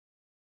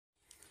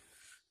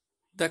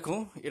দেখো,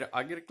 এর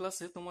আগের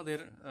ক্লাসে তোমাদের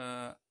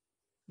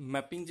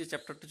ম্যাপিং যে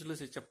চ্যাপ্টারটা ছিল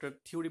সেই চ্যাপ্টার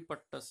থিওরি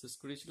পার্টটা শেষ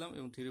করেছিলাম,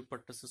 এবং থিওরি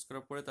পার্টটা শেষ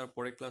করার পরে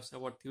তারপরে ক্লাসে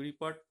আবার থিওরি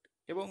পার্ট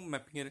এবং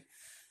ম্যাপিং এর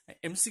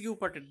এমসিকিউ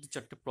পার্টের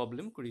 4টে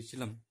প্রবলেম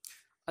করিয়েছিলাম।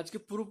 আজকে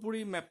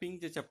পুরোপুরি ম্যাপিং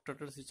যে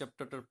চ্যাপ্টারটা সেই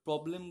চ্যাপ্টারটার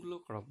প্রবলেমগুলো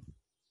করাবো,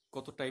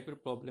 কত টাইপের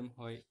প্রবলেম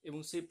হয় এবং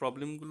সেই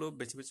প্রবলেমগুলো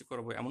বেছে বেছে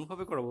করাবো,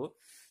 এমনভাবে করাবো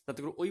যাতে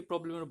করে ওই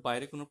প্রবলেমের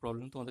বাইরে কোনো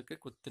প্রবলেম তোমাদেরকে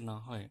করতে না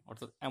হয়।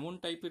 অর্থাৎ এমন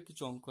টাইপের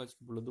কিছু অঙ্ক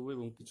আজকে বলে দেবো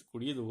এবং কিছু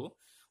করিয়ে দেবো,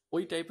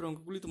 ওই টাইপের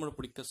অঙ্কগুলি তোমরা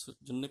পরীক্ষার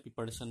জন্য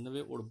প্রিপারেশন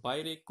নেবে, ওর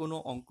বাইরে কোনো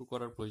অঙ্ক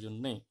করার প্রয়োজন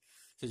নেই।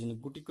 সেই জন্য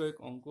গুটি কয়েক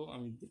অঙ্ক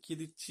আমি দেখিয়ে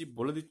দিচ্ছি,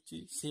 বলে দিচ্ছি,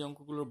 সেই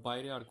অঙ্কগুলোর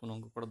বাইরে আর কোনো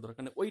অঙ্ক করার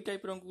দরকার নেই। ওই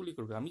টাইপের অঙ্কগুলি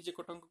করবে। আমি যে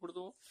কটা অঙ্ক করে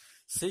দেবো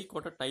সেই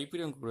কটা টাইপের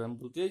অঙ্ক করবে। আমি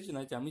বলতে চাইছি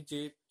না যে আমি যে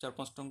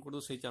 4-5টা অঙ্ক করে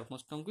দেবো সেই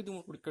 4-5টা অঙ্কই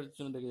তোমার পরীক্ষার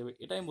জন্য দেখে যাবে,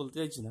 এটা আমি বলতে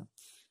চাইছি না।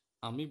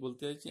 আমি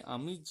বলতে চাইছি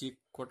আমি যে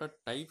কটা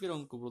টাইপের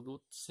অঙ্ক করবো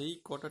সেই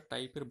কটা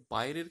টাইপের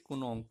বাইরের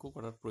কোনো অঙ্ক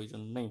করার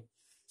প্রয়োজন নেই।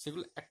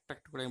 সেগুলো একটা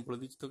একটা করে আমি বলে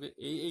দিচ্ছি তোকে,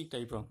 এই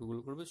টাইপের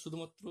অঙ্কগুলো করবে,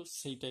 শুধুমাত্র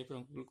সেই টাইপের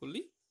অঙ্কগুলো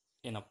করলেই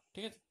এনাফ,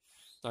 ঠিক আছে?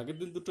 তো আগের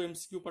দিন দুটো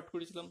এমসিকিউ পাঠ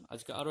করেছিলাম,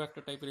 আজকে আরও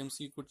একটা টাইপের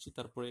এমসিকিউ করছি,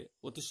 তারপরে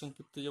অতি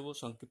সংক্ষিপ্ত যাব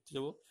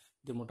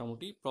যে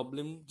মোটামুটি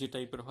প্রবলেম যে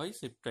টাইপের হয়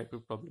সেই টাইপের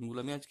প্রবলেমগুলো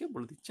আমি আজকে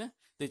বলে দিচ্ছি।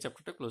 তো এই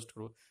চ্যাপ্টারটা ক্লোজ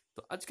করবো। তো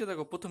আজকে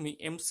দেখো, প্রথমেই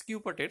এমসিকিউ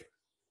পার্টের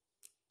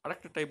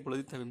আরেকটা টাইপ বলে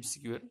দিতে হবে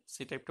এমসিকিউ এর,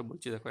 সেই টাইপটা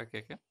বলছি। দেখো একে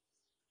একে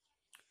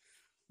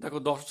দেখো,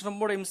 10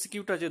 নম্বর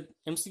এমসিকিউটা যে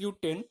MCQ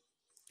 10,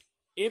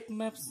 F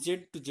maps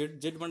Z to Z,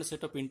 Z মানে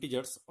সেট অফ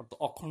ইন্টিজার্স অর্থাৎ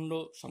অখণ্ড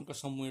সংখ্যা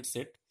সমূহের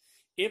set,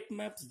 F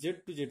maps Z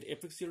to Z F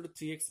x equal to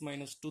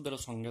 3x-2 দ্বারা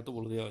সংজ্ঞাত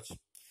বলে দেওয়া আছে।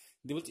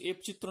 দিয়ে বলছে এফ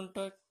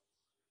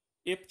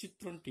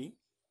চিত্রণটি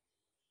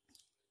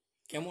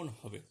কেমন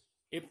হবে।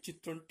 এফ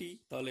চিত্রণটি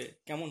তাহলে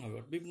কেমন হবে,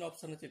 বিভিন্ন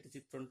অপশন আছে এটা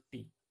চিত্রণটি,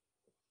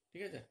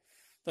 ঠিক আছে?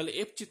 তাহলে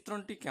এফ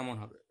চিত্রণটি কেমন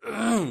হবে?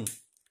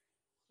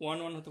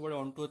 1-1 হতে পারে,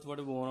 1-2 হতে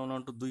পারে, বা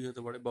 1-1-1-2 2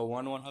 হতে পারে, বা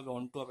 1-1 হবে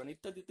 1-2 হবে না,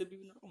 ইত্যাদিতে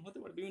বিভিন্ন রকম হতে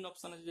পারে, বিভিন্ন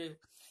অপশন আছে। যাই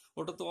হোক,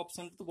 ওটা তো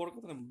অপশনটা তো বড়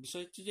কথা না,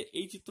 বিষয় হচ্ছে যে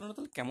এই চিত্রণটা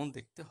তাহলে কেমন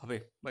দেখতে হবে,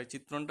 বা এই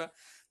চিত্রণটা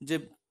যে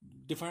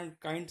ডিফারেন্ট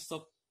কাইন্ডস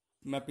অফ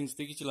ম্যাপিংস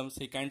দেখেছিলাম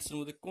সেই কাইন্ডসের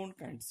মধ্যে কোন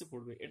কাইন্ডসে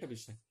পড়বে, এটা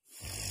বিষয়।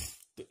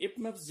 তো F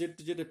maps Z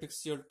to Z F x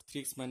equal to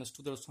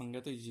 3x-2 দ্বারা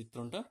সংজ্ঞাত এই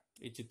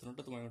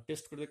চিত্রণটা তোমার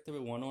টেস্ট করে দেখতে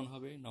হবে 1-1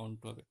 হবে না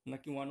 1-2 হবে,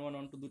 নাকি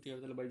 1-1-1-2 দুটি হবে,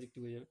 তাহলে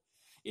বাইজেক্টিভ হয়ে যাবে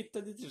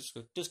ইত্যাদি।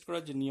 টেস্ট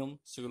করার যে নিয়ম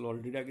সেগুলো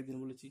অলরেডি আগের দিন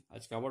বলেছি,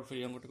 আজকে আবার ফের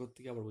অঙ্কটা করতে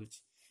গিয়ে আবার বলছি।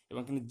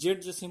 এবং কিন্তু জেড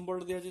যে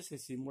সিম্বলটা দেওয়া আছে সেই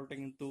সিম্বলটা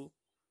কিন্তু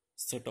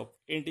সেট অফ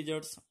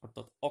ইন্টিজার্স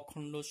অর্থাৎ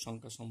অখণ্ড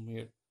সংখ্যা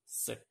সমূহের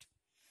সেট।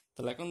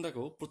 তাহলে এখন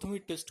দেখো,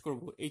 প্রথমেই টেস্ট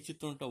করব এই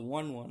চিত্রণটা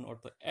 1-1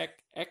 অর্থাৎ এক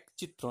এক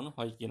চিত্রণ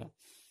হয় কিনা,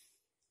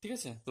 ঠিক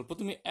আছে? তো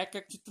প্রথমে এক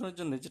এক চিত্রণের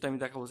জন্য যেটা আমি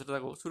দেখাবো সেটা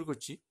দেখো, শুরু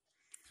করছি।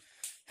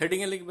 হেডিং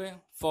এ লিখবে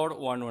ফর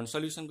 1-1,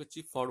 সলিউশন করছি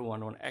ফর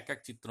 1-1 এক এক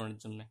চিত্রণের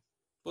জন্য।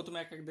 প্রথমে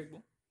এক এক দেখবো,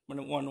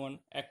 মানে 1-1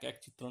 এক এক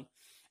চিত্রণ।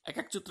 এক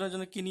এক চিত্রণের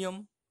জন্য কি নিয়ম?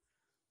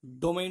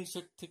 ডোমেইন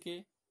সেট থেকে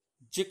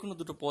যে কোনো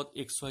দুটো পদ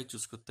এক্স ওয়াই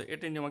চুজ করতে হয়।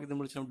 এটাই নিয়ম, আগের দিন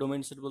বলেছিলাম।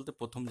 ডোমেইন সেট বলতে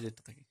প্রথম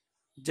যেটা থাকে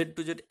জেড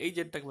টু জেড, এই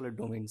জেডটাকে বলে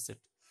ডোমেইন সেট।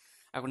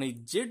 এখন এই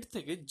জেড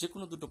থেকে যে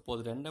কোনো দুটো পদ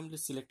র্যান্ডামলি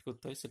সিলেক্ট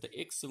করতে হয়, সেটা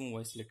এক্স এবং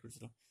ওয়াই সিলেক্ট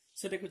করেছিলাম।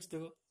 সেটা হচ্ছে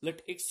দেখো, let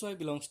x Y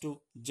belongs to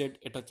Z,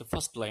 এটা হচ্ছে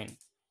ফার্স্ট লাইন।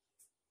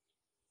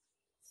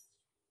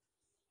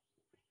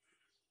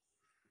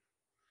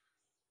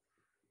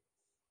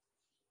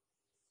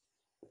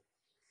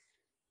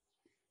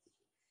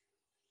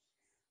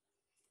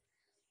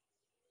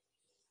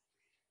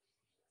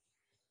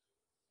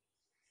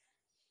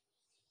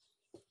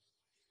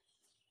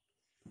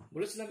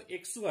 বলেছিলাম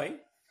x Y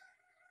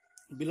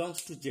belongs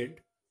to Z,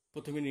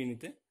 প্রথমে নিয়ে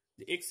নিতে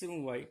যে এক্স এবং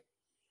ওয়াই,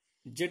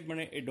 জেড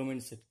মানে এই ডোমেন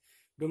সেট।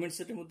 ডোমেন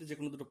সেটের মধ্যে যে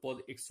কোনো দুটো পদ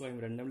এক্স ওয়াই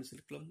আমি র্যান্ডামলি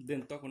সিলেক্ট করলাম।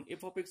 দেন তখন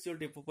F of x equal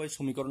to F of Y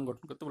সমীকরণ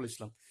গঠন করতে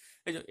বলেছিলাম।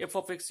 এই যে F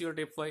of x equal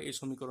to F Y, এই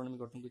সমীকরণ আমি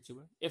গঠন করছি।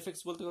 এবার এফ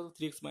এক্স বলতে কত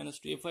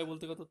 3x-2, এফ ওয়াই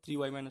বলতে কত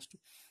 3y-2।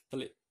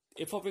 তাহলে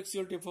F of x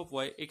equal to F of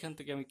Y, এখান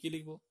থেকে আমি কি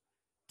লিখবো?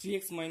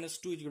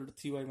 3x-2 ইকুয়াল টু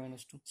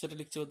 3y-2, সেটা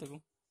লিখছে। দেখো,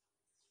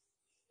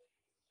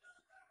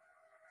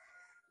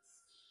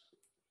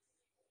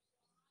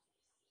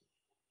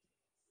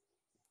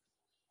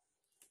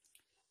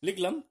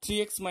 লিখলাম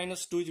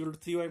 3x-2 ইকুয়াল টু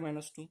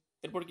 3y-2।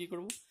 এরপর কি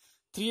করবো?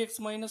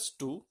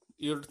 3x-2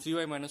 ইকুয়াল টু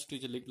 3y-2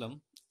 যে লিখলাম,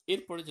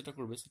 এরপরে যেটা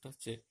করবে সেটা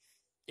হচ্ছে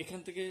এখান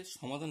থেকে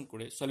সমাধান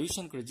করে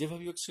সলিউশন করে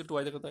যেভাবে এক্স টু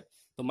ওয়াই দেখা যায়,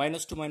 তো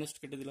 -2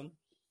 কেটে দিলাম,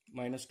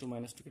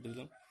 -2 কেটে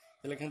দিলাম।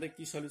 তাহলে এখান থেকে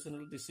কি সলিউশন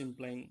হলো? This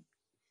ইমপ্লাইং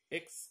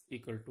x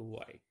equal to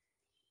Y,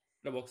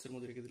 এটা বক্সের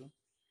মধ্যে রেখে দিলাম।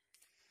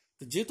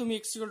 তো যেহেতু আমি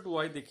এক্স ইকুয়াল টু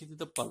ওয়াই দেখিয়ে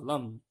দিতে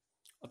পারলাম,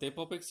 অর্থাৎ F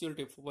of x equal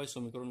to F of Y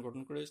সমীকরণ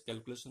গঠন করে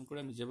ক্যালকুলেশন করে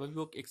আমি যেভাবে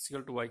হোক এক্স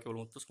ইকুয়াল টু ওয়াই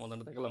কেবলমাত্র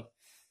সমাধানটা দেখালাম।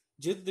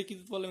 যেহেতু দেখিয়ে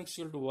দিতে পারলাম এক্স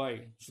ইকুয়াল টু ওয়াই,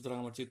 সুতরাং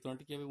আমার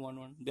চিত্রণটি কি হবে?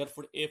 1-1।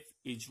 দেয়ারফর এফ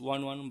ইজ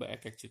 1-1 বা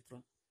এক এক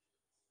চিত্রণ।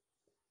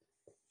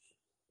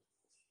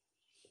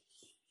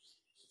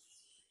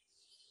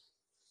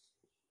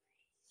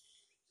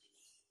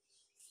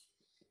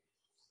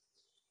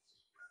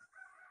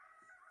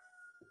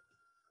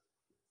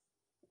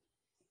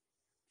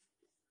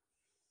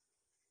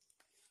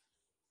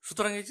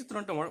 সুতরাং এই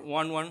চিত্রণটা আমার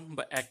 1-1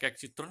 বা এক এক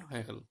চিত্রণ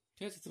হয়ে গেল,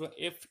 ঠিক আছে? সুতরাং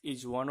এফ ইজ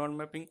 1-1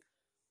 ম্যাপিং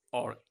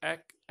অর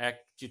এক এক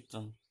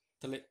চিত্রণ।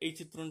 তাহলে এই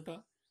চিত্রণটা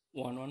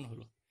 1-1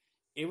 হলো।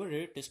 এবারে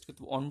টেস্ট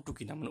করতে অন টু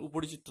কিনা, মানে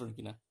উপরিচিত্রণ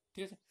কিনা।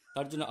 ঠিক আছে,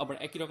 তার জন্য আবার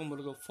একই রকম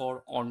বলবো ফর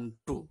অন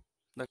টু।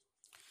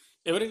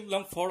 এবারে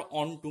লিখলাম ফর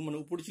অন টু, মানে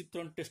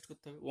উপরিচিত্রণ টেস্ট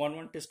করতে হবে। ওয়ান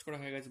ওয়ান টেস্ট করা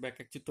হয়ে গেছে, ব্যাক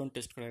এক চিত্রণ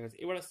টেস্ট করা হয়ে গেছে,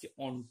 এবার আসছে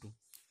অন টু।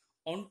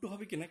 অন টু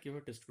হবে কিনা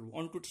কিভাবে টেস্ট করবো?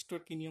 অন টু টেস্ট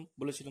করার কি নিয়ম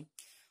বলেছিলাম?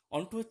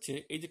 অন টু হচ্ছে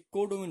এই যে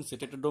কোডোমেইন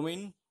সেট, এটা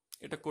ডোমেইন,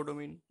 এটা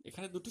কোডোমেইন,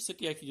 এখানে দুটো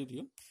সেটই একই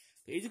যদিও।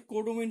 এই যে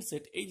কোডোমেইন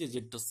সেট, এই যে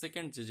জেডটা,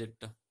 সেকেন্ড যে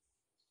জেডটা,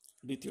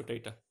 দ্বিতীয়টা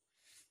এটা,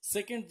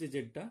 সেকেন্ড যে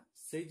জেডটা,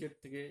 সেই জেড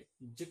থেকে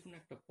যে কোনো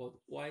একটা পদ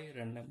ওয়াই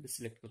র্যান্ডামলি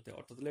সিলেক্ট করতে হয়।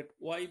 অর্থাৎ late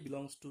Y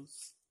belongs to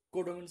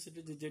codomain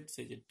সেটের যে জেড,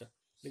 সেই জেডটা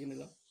লিখে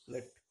নিলাম।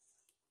 Late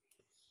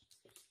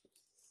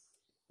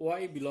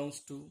Y belongs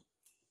to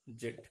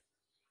Z,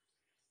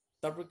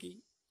 তারপর কি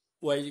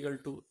y is equal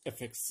to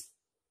fx,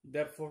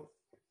 therefore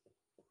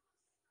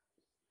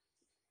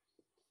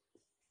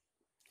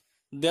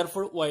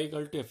y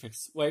equal to fx,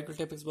 y equal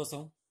to fx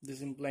বসাও, this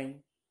implying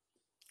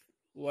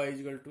y is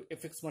equal to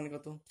fx মানে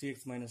কত 3x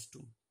minus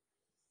 2।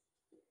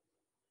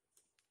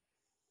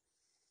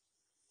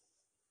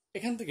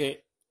 এখান থেকে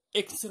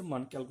x এর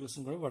মান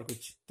ক্যালকুলেশন করে বার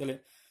করছি। তাহলে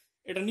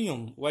এটা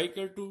নিয়ম, y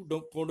equal to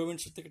codomain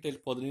set থেকে টেল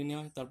পদ নিয়ে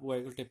নেওয়া হয়, তারপর y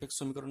equal to fx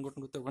সমীকরণ গঠন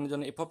করতে, ওখানে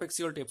যেন f of x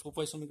equal to f of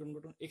y সমীকরণ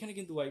গঠন, এখানে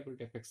কিন্তু y equal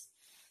to fx।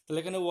 তাহলে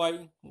এখানে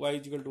y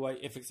is equal to y,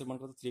 fx এর মান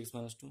কত 3x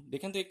minus 2,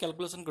 এখান থেকে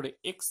ক্যালকুলেশন করে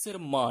x এর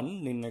মান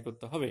নির্ণয়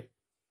করতে হবে।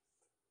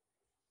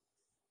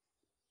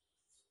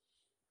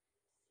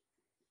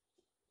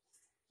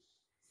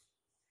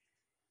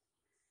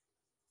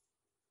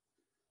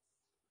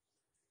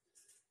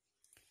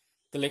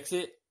 তাহলে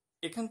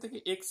এখান থেকে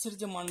x এর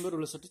যে মান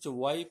বেরোলো সেটা হচ্ছে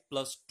y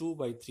প্লাস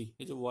 2/3,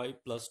 এই যে y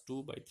প্লাস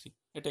 2/3,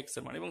 এটা x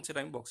এর মান, এবং সেটা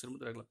আমি বক্সের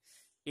মধ্যে রাখলাম।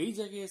 এই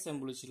জায়গায় এসে আমি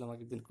বলেছিলাম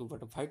আগের দিন খুব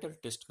একটা ভাইটাল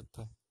টেস্ট করতে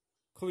হয়,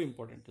 খুব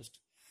ইম্পর্টেন্ট টেস্ট,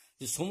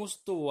 যে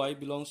সমস্ত y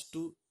বিলংস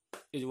টু,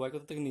 এই যে y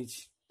কোথা থেকে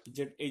নিয়েছি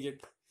জেড, এই জেড,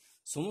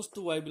 সমস্ত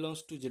y বিলংস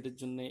টু জেড এর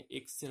জন্য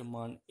x এর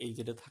মান এই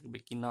জেডে থাকবে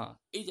কি না,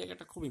 এই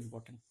জায়গাটা খুব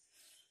ইম্পর্টেন্ট।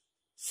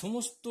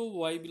 সমস্ত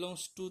y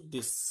belongs to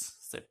this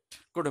set,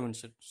 codomain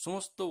set,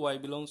 সমস্ত y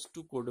বিলংস টু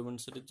কোডোমেইন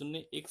সেটের জন্য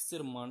x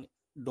এর মান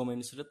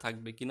ডোমেইন সেটে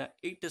থাকবে কিনা,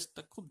 এই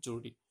টেস্টটা খুব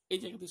জরুরি। এই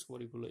জায়গাতে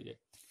সবারই ভুল হয়ে যায়।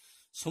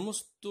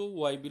 সমস্ত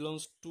y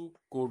বিলংস টু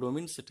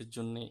কোডোমেইন সেটের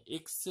জন্য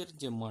x এর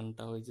যে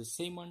মানটা হয়েছে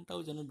সেই মানটাও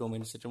যেন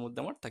ডোমেইন সেটের মধ্যে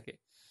আমার থাকে।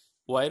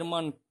 y এর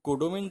মান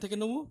কোডোমেইন থেকে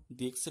নেবো,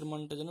 দিয়ে x এর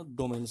মানটা যেন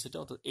ডোমেইন সেটে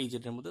অর্থাৎ এই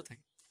জেডের মধ্যে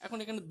থাকে। এখন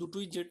এখানে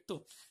দুটোই জেড, তো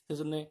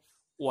সেজন্য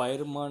y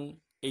এর মান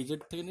এই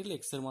জেড থেকে নিলে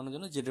x এর মানও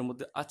যেন জেডের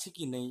মধ্যে আছে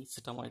কি নেই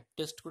সেটা আমায়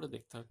টেস্ট করে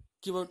দেখতে হবে।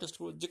 কিভাবে টেস্ট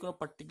করবো? যে কোনো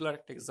পার্টিকুলার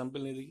একটা এক্সাম্পল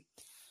নিয়ে দেখি।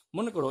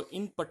 মনে করো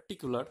ইন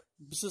পার্টিকুলার,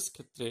 বিশেষ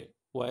ক্ষেত্রে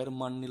y এর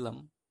মান নিলাম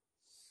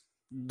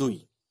 2,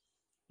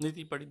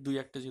 নিতেই পারি, 2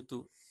 একটা যেহেতু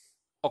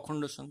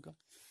অখণ্ড সংখ্যা।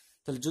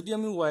 তাহলে যদি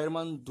আমি y এর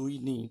মান 2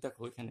 নিই,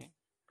 দেখো এখানে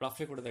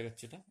রাফে করে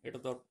দেখাচ্ছি, এটা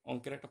তো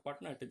অঙ্কের একটা পার্ট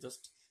না, এটা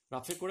জাস্ট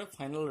রাফে করে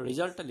ফাইনাল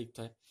রেজাল্টটা লিখতে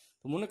হয়।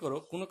 তো মনে করো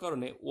কোনো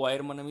কারণে y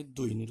এর মান আমি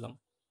 2 নিলাম,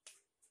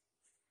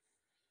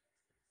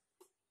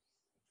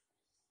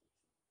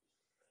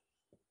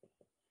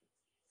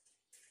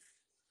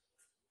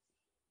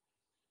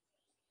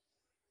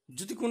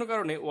 যদি কোনো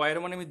কারণে y এর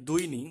মানে আমি 2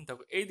 নিই,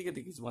 দেখো এই দিকে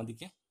দেখিস বাঁ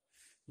দিকে,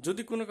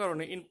 যদি কোনো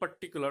কারণে in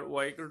particular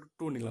y equal to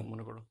 2 নিলাম,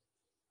 মনে করো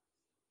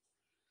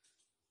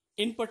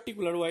in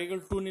particular y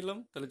equal to 2 নিলাম,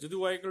 তাহলে যদি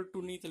y equal to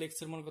 2 নিই তাহলে x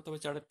এর মান কত হবে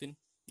 4/3।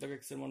 দেখো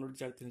x এর মান হলো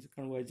 4/3,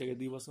 কারণ y এর জায়গায়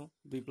 2 বসাও,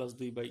 2 +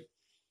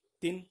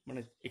 2/3,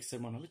 মানে x এর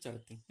মান হবে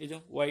 4/3। এই যে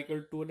y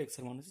equal to 2 হলে x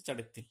এর মান হচ্ছে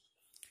 4/3।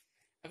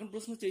 এখন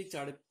প্রশ্ন হচ্ছে এই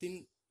 4/3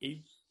 এই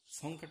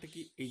সংখ্যাটা কি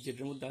এই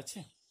জেডের মধ্যে আছে?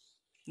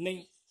 নেই।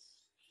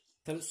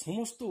 তাহলে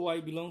সমস্ত y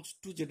বিলংস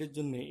টু জেড এর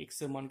জন্য x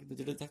এর মান কিন্তু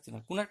জেডে থাকছে না,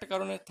 কোনো একটা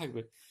কারণে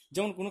থাকবে।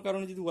 যেমন কোনো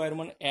কারণে যদি y এর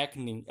মান 1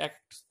 নিই,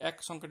 এক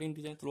সংখ্যাটা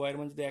ইন্টিজার, তাহলে y এর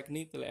মান যদি 1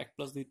 নিই তাহলে 1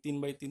 + 2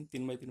 3/3,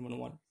 3/3 মানে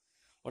 1,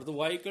 অর্থাৎ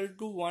y equal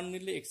to 1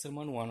 নিলে x এর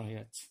মান 1 হয়ে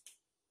যাচ্ছে।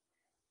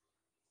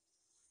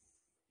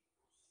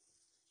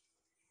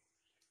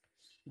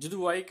 যদি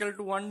y equal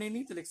to 1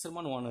 নিই তাহলে x এর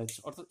মান 1 হচ্ছে,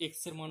 অর্থাৎ x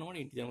এর মান আমার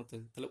ইন্টিজার মধ্যে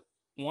থাকে। তাহলে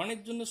 1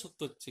 এর জন্য সত্য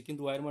হচ্ছে,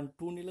 কিন্তু y এর মান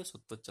 2 নিলে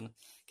সত্য হচ্ছে না।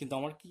 কিন্তু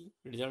আমার কি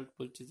রেজাল্ট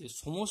বলছে যে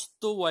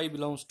সমস্ত y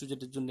বিলংস টু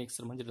জেড এর জন্য x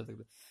এর মান যেটা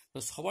থাকবে, তো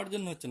সবার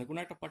জন্য হচ্ছে না, কোনো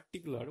একটা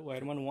পার্টিকুলার y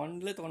এর মান 1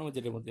 নিলে তখন আমার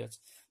জেডের মধ্যে আছে।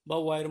 বা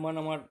y এর মান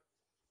আমার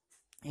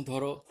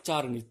ধরো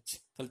 4 নিচ্ছে,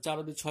 তাহলে 4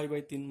 + 2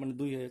 6/3 মানে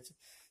 2 হয়ে যাচ্ছে।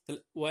 তাহলে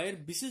y এর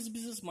বিশেষ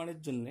বিশেষ মানের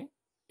জন্য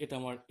এটা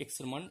আমার x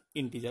এর মান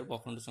ইন্টিজার বা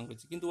অখণ্ড সংখ্যা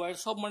হচ্ছে, কিন্তু y এর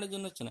সব মানের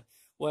জন্য হচ্ছে না।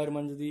 y এর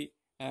মান যদি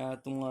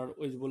তোমার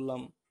ওই যে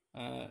বললাম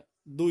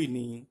 2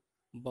 নিই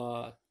বা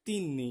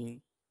 3 নিই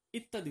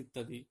ইত্যাদি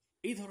ইত্যাদি,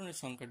 এই ধরনের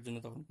সংখ্যার জন্য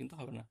তখন কিন্তু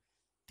হবে না।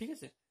 ঠিক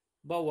আছে?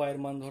 বা y এর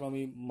মান ধরো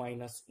আমি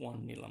 -1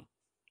 নিলাম,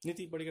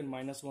 নিতেই পারি, কারণ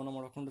 -1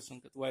 আমার অখণ্ড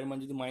সংখ্যা। y এর মান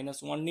যদি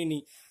 -1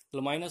 নিই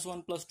তাহলে -1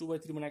 +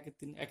 2/3 মানে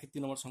 1/3,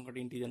 1/3 আমার সংখ্যাটা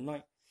ইন্টিজার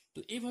নয়। তো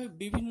এইভাবে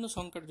বিভিন্ন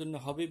সংখ্যার জন্য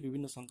হবে,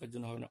 বিভিন্ন সংখ্যার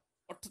জন্য হবে না।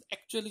 অর্থাৎ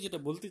অ্যাকচুয়ালি যেটা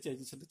বলতে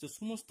চাইছি সেটা হচ্ছে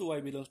সমস্ত y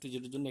বিলংস টু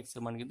জেড এর জন্য x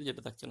এর মান কিন্তু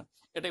যেটা থাকছে না,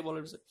 এটাই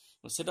বলার বিষয়।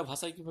 সেটা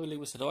ভাষায় কিভাবে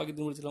লিখবে সেটাও আগের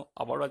দিন বলেছিলাম,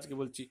 আবারও আজকে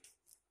বলছি।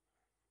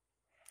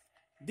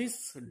 This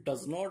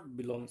does not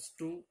belongs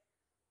to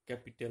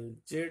capital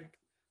Z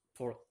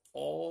for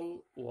all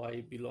y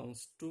belongs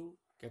to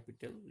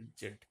capital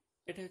Z.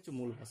 এটা হচ্ছে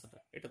মূল ভাষাটা,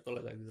 এটা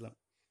তলায় লাগিয়ে দিলাম,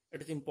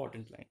 এটা হচ্ছে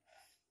ইম্পর্টেন্ট লাইন।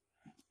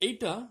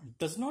 এইটা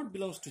does not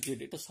belongs to Z,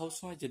 এটা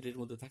সবসময় জেড এর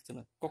মধ্যে থাকছে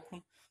না। কখন?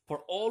 For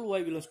all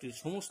Y belongs to Z,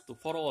 সমস্ত,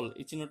 ফর অল,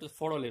 এই চিহ্নটা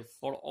for অলের,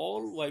 for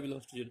all Y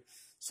belongs to Z,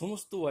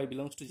 সমস্ত ওয়াই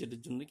বিলংস টু জেড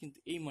এর জন্য কিন্তু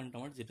এই মানটা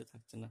আমার জেডে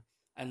থাকছে না।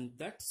 And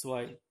that's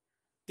why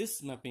this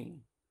mapping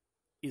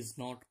is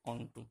not on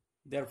two.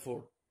 Therefore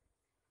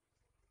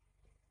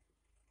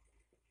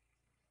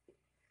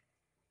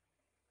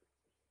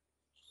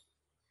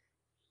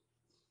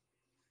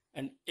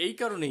and এই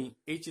কারণেই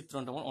এই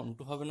চিত্রণটা আমার অন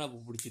টু হবে না,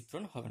 উপরি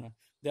চিত্রণ হবে না।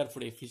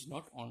 Therefore F is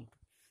not on two.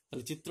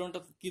 তাহলে চিত্রণটা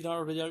কি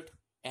দাঁড়ানো রেজাল্ট?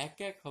 এক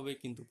এক হবে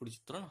কিন্তু উপরি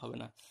চিত্রণ হবে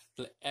না।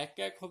 তাহলে এক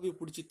এক হবে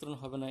উপরি চিত্রণ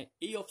হবে না,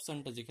 এই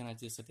অপশনটা যেখানে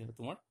আছে সেটা হবে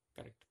তোমার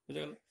কারেক্ট,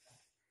 বুঝা গেল?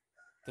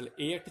 তাহলে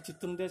এই একটা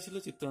চিত্রণ দেওয়া ছিল,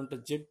 চিত্রণটা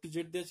জেড টু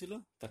জেড দেওয়া ছিল,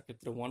 তার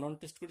ক্ষেত্রে 1 1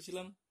 টেস্ট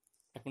করেছিলাম।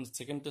 এখন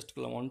সেকেন্ড টেস্ট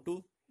করলাম 1 2,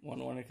 1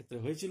 1 এর ক্ষেত্রে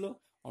হয়েছিল,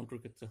 1 2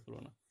 এর ক্ষেত্রে হলো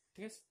না।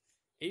 ঠিক আছে,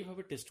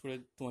 এইভাবে টেস্ট করে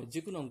তোমার যে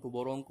কোনো অঙ্ক,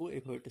 বড় অঙ্ক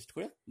এইভাবে টেস্ট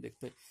করে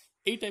দেখতে হয়।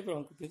 এই টাইপের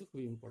অঙ্ক কিন্তু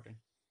খুবই ইম্পর্টেন্ট।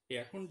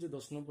 এখন যে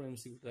 10 নম্বর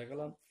এমসিকিউটা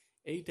দেখালাম,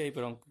 এই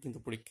টাইপের অঙ্ক কিন্তু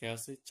পরীক্ষায়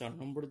আসে, 4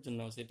 নম্বরের জন্য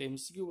আসে। এটা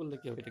এমসিকিউ বললে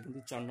কি হবে, এটা কিন্তু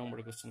 4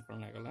 নম্বরের কোশ্চেন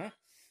করানো গেল। হ্যাঁ,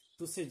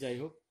 তো সে যাই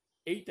হোক,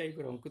 এই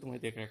টাইপের অঙ্ক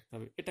তোমায় দেখে রাখতে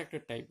হবে। এটা একটা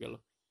টাইপ গেল,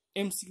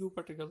 এমসিকিউ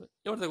পার্টে গেল।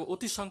 এবার দেখো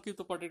অতি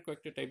সংক্ষিপ্ত পার্টের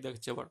কয়েকটা টাইপ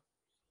দেখাচ্ছে। আবার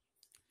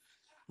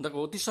দেখো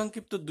অতি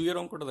সংক্ষিপ্ত 2 এর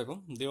অঙ্কটা দেখো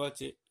দেওয়া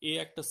আছে, এ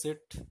একটা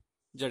সেট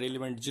যার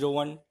এলিমেন্ট 0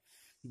 1,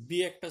 বি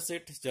একটা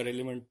সেট যার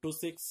এলিমেন্ট 2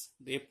 6,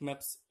 এফ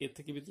ম্যাপস এ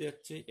থেকে বিতে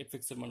যাচ্ছে, এফ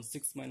এক্স এর মান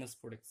 6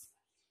 - 4x,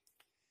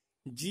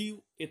 জি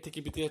এ থেকে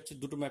বিতে যাচ্ছে,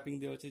 দুটো ম্যাপিং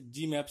দেওয়া আছে,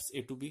 জি ম্যাপস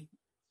এ টু বি।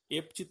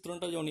 এফ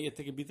চিত্রণটা যখন এ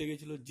থেকে বিতে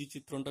গেছিল, জি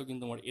চিত্রণটাও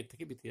কিন্তু আমার এ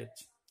থেকে বিতে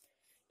যাচ্ছে।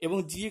 এবং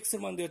জি এক্স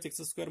এর মান দেওয়া আছে x²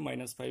 -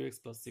 5x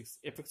 + 6,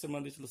 এফ এক্স এর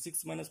মান দিয়েছিল 6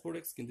 -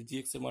 4x, কিন্তু জি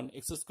এক্স এর মান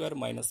x²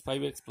 -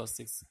 5x +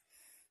 6।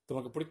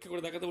 তোমাকে পরীক্ষা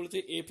করে দেখাতে বলেছে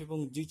এফ এবং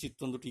জি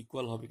চিত্রণ দুটো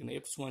ইকুয়াল হবে কিনা,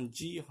 এফ সমান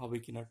জি হবে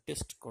কিনা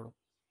টেস্ট করো।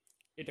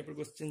 এটা পর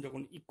কোশ্চেন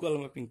যখন ইকুয়াল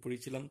ম্যাপিং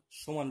পড়েছিলাম,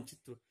 সমান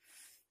চিত্র,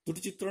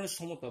 দুটি চিত্রণের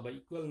সমতা বা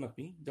ইকুয়াল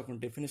ম্যাপিং যখন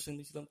ডেফিনেশন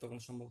দিয়েছিলাম, তখন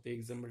সম্ভবত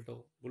এক্সাম্পলটাও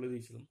বলে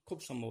দিয়েছিলাম, খুব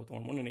সম্ভবত,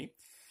 আমার মনে নেই।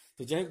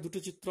 তো যাই হোক, দুটো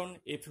চিত্রণ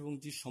এফ এবং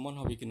জি সমান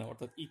হবে কিনা,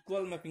 অর্থাৎ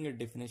ইকুয়াল ম্যাপিং এর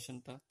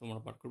ডেফিনেশনটা তোমরা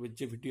বার করবে।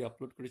 যে ভিডিও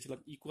আপলোড করেছিলাম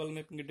ইকুয়াল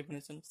ম্যাপিং এর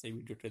ডেফিনেশন, সেই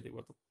ভিডিওটা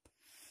দেখবো। তো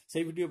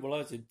সেই ভিডিও বলা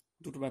আছে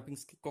দুটো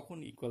ম্যাপিংসকে কখন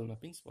ইকুয়াল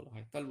ম্যাপিংস বলা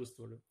হয়, তাহলে বুঝতে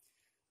পারবে।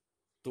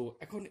 তো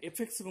এখন এফ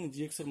এক্স এবং জি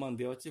এক্স এর মান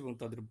দেওয়া আছে এবং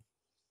তাদের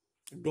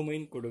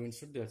ডোমেইন কোডোমেইন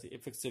সেট দেওয়া আছে।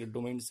 এফ এক্স এর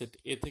ডোমেইন সেট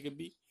এ থেকে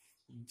বি,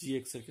 জি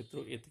এক্স এর ক্ষেত্রে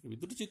এ থেকে বি।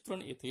 দুটো চিত্রণ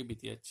এ থেকে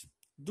বিতে যাচ্ছে,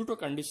 দুটো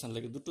কন্ডিশন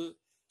লাগে। দুটো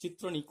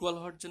চিত্রণ ইকুয়াল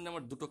হওয়ার জন্য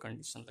আমার দুটো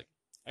কন্ডিশন লাগে।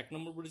 1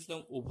 নম্বর বলেছিলাম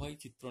উভয়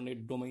চিত্রণের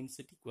ডোমেইন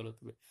সেট ইকুয়াল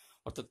হতে হবে,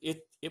 অর্থাৎ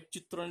এফ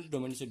চিত্রণের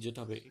ডোমেইন সেট যেটা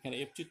হবে, এখানে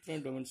এফ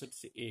চিত্রণের ডোমেইন সেট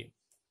এ,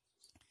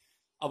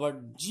 আবার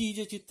জি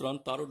যে চিত্রণ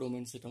তারও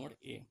ডোমেইন সেট আমার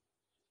এ।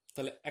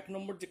 তাহলে 1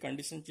 নম্বর যে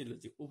কন্ডিশন ছিল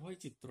যে উভয়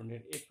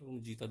চিত্রণের এফ এবং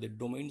জি তাদের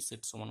ডোমেইন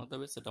সেট সমান হতে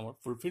হবে, সেটা আমার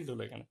ফুলফিল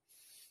হলো এখানে।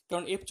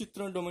 কারণ এফ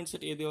চিত্রণের ডোমেইন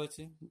সেট এ দেওয়া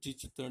আছে, জি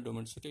চিত্রণের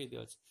ডোমেইন সেট এ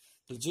দেওয়া আছে।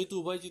 তো যেহেতু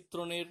উভয়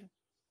চিত্রণের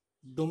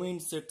ডোমেইন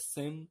সেট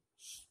সেম,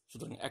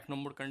 সুতরাং 1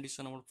 নম্বর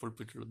কন্ডিশন আমার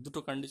ফুলফিল হলো। দুটো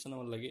কন্ডিশন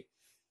আমার লাগে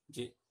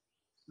যে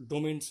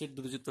ডোমেইন সেট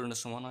দুটো চিত্রণের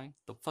সমান হয়,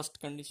 তো ফার্স্ট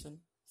কন্ডিশন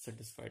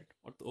স্যাটিসফাইড,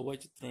 অর্থাৎ উভয়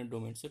চিত্রণের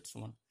ডোমেইন সেট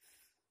সমান।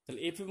 তাহলে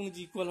এফ এবং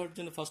জি ইকুয়াল হওয়ার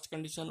জন্য ফার্স্ট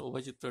কন্ডিশন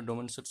উভয় চিত্রণের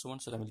ডোমেইন সেট সমান,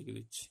 সেটা আমি লিখে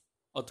দিচ্ছি।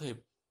 অতএব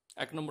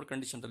 1 নম্বর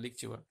কন্ডিশনটা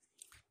লিখছি। এবার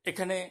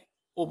এখানে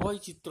উভয়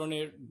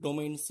চিত্রণের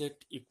ডোমেইন সেট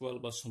ইকুয়াল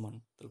বা সমান,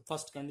 তাহলে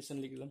ফার্স্ট কন্ডিশন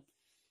লিখলাম।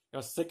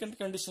 এবার সেকেন্ড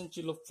কন্ডিশন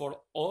ছিল for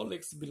all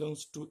x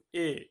belongs to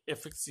A,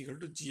 F x equal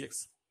to G x,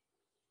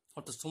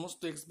 অর্থাৎ সমস্ত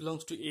এক্স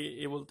বিলংস টু এ,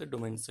 এ বলতে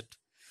ডোমেইন সেট,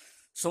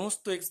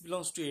 সমস্ত এক্স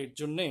বিলংস টু এর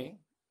জন্য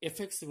এফ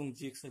এক্স এবং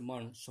জি এক্স এর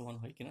মান সমান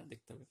হয় কিনা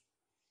দেখতে হবে।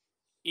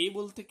 এ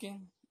বলতে কে,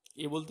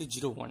 এ বলতে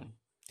 0 1,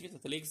 ঠিক আছে।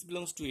 তাহলে এক্স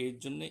বিলংস টু এর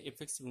জন্য এফ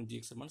এক্স এবং জি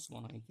এক্স এর মান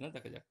সমান হয় কিনা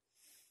দেখা যাক।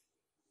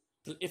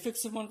 তাহলে এফ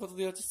এক্স এর মান কত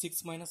দেওয়া আছে, 6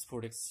 -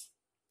 4x।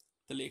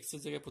 তাহলে এক্স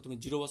এর জায়গায় প্রথমে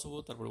 0 বসাবো,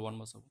 তারপরে 1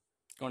 বসাবো,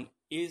 কারণ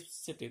এ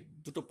সেটের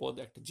দুটো পদ,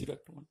 একটা 0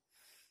 একটা 1।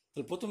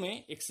 তাহলে প্রথমে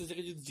এক্স এর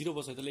জায়গায় যদি 0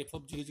 বসাই, তাহলে এফ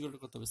অফ 0 ইকুয়াল টু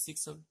কত হবে, 6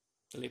 হবে।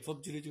 তাহলে এফ অফ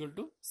 0 ইকুয়াল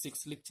টু 6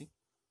 লিখছি।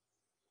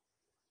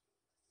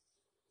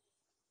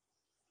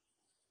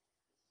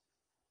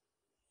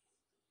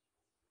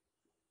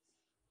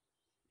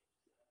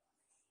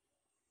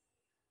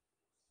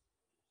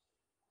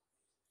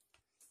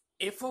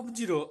 এফ অফ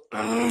 0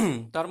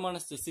 তার মান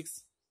আসছে 6,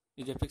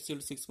 এই যে এফ এক্স ইকুয়াল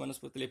টু 6 -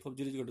 4, তাহলে এফ অফ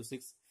 0 ইকুয়াল টু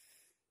 6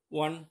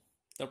 1,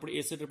 তারপরে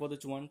এ সেটের পদ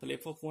হচ্ছে 1, তাহলে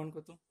এফ অফ 1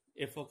 কত,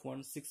 এফ অফ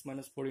 1 6 -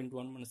 4 ×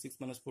 1 মানে 6 -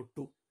 4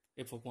 2,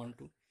 এফ অফ 1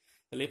 2,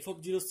 তাহলে এফ অফ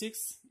 0 6,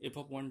 এফ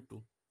অফ 1 2।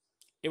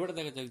 এবারে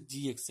দেখা যাক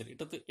জি এক্স এর,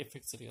 এটা তো এফ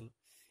এক্স এর গেল।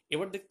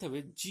 এবার দেখতে হবে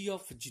জি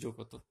অফ 0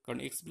 কত, কারণ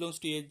এক্স বিলংস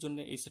টু এর জন্য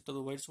এই সেটটা তো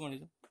ওয়াইয়ের সমান,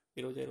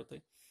 এরও যায়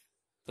তাই।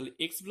 তাহলে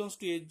এক্স বিলংস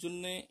টু এর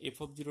জন্য এফ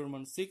অফ 0 এর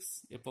মান 6,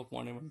 এফ অফ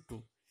 1 এর মান 2।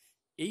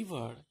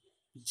 এইবার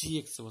জি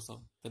এক্স এ বসাও,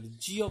 তাহলে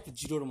জি অফ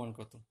 0 এর মান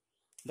কত,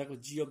 দেখো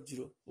জি অফ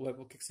 0 উভয়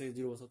পক্ষে এক্স এর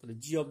 0 বসাও, তাহলে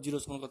জি অফ 0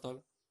 সমান কত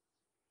হবে,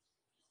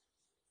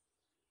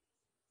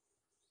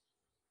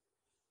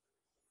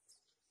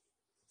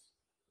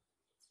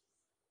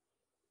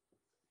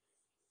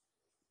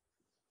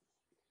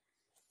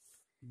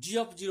 জি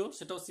অফ 0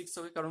 সেটাও 6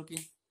 হবে, কারণ কি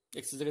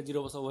এক্স এর জায়গায় 0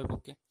 বসাও উভয়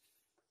পক্ষে,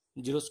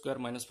 0²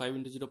 - 5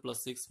 × 0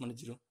 + 6 মানে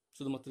 0,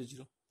 শুধুমাত্র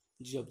 0,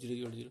 জি of 0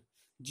 equal to 0।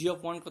 G of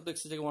 1 কত,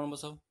 এক্সের জায়গায় 1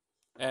 বসাও,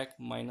 1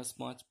 মাইনাস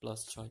 5 প্লাস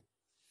 6,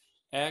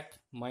 1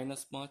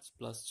 মাইনাস 5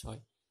 প্লাস 6,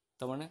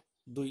 তার মানে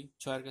 2,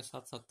 6 এর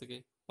 7, 7 থেকে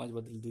 5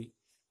 বাদ দিলে 2,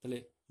 তাহলে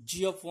জি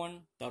অফ 1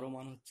 তারও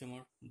মান হচ্ছে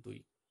আমার 2।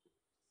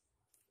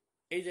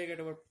 এই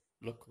জায়গাটা আবার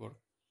লক্ষ্য করো,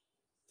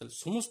 তাহলে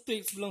সমস্ত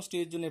এক্স বিলংস টু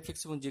এর জন্য এফ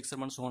এক্স এবং জি এক্স এর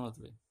মান সমান হতে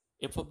হবে।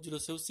 এফ অফ 0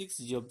 সেও 6,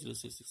 জি অফ 0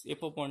 সেও 6, এফ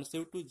অফ 1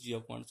 সেও 2, জি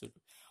অফ 1 সেও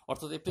 2,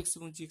 অর্থাৎ এফ এক্স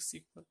এবং জি এক্স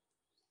ইকুয়াল।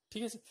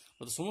 ঠিক আছে,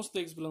 অর্থাৎ সমস্ত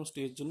এক্স বিলংস টু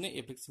এর জন্য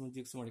এফ এক্স এবং জি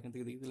এক্স আমার এখান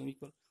থেকে দেখে দিলাম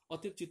ইকুয়াল।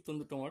 অতএব চিত্রণ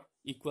দুটো আমার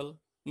ইকুয়াল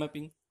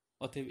ম্যাপিং,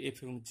 অতএব এফ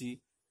এবং জি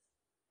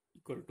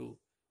ইকুয়াল টু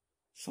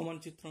সমান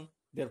চিত্রণ,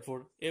 therefore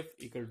F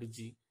equal to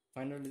G.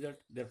 Final result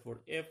therefore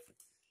F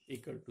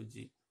equal to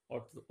জি,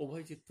 অর্থাৎ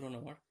উভয় চিত্রণ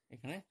আমার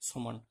এখানে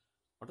সমান,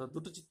 অর্থাৎ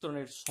দুটো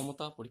চিত্রণের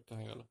সমতা পরীক্ষা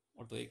হয়ে গেল।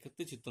 অর্থাৎ এই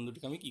ক্ষেত্রে চিত্রণ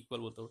দুটিকে আমি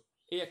ইকুয়াল বলতে পারবো।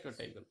 এই একটা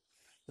টাইপ গেল।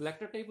 তাহলে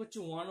একটা টাইপ হচ্ছে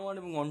 1 1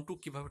 এবং 1 2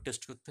 কিভাবে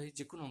টেস্ট করতে হয়,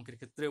 যে কোনো অঙ্কের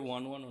ক্ষেত্রে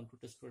 1 1 1 2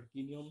 টেস্ট করার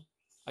কি নিয়ম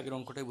আগের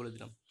অঙ্কটাই বলে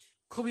দিলাম।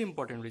 খুবই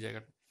ইম্পর্টেন্ট ওই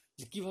জায়গাটা,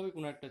 যে কিভাবে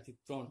কোনো একটা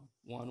চিত্রণ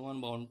 1 1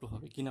 বা 1 2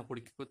 হবে কিনা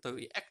পরীক্ষা করতে হবে।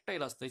 একটাই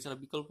রাস্তা, এছাড়া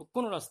বিকল্প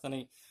কোনো রাস্তা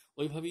নেই।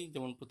 ওইভাবেই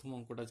যেমন প্রথম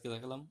অঙ্কটা আজকে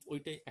দেখালাম,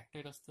 ওইটাই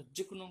একটাই রাস্তা,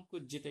 যে কোনো অঙ্ক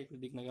যে টাইপের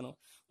দিক না কেন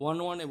 1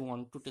 1 এবং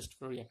 1 2 টেস্ট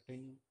করার একটাই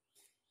নিয়ম।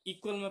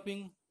 ইকুয়াল ম্যাপিং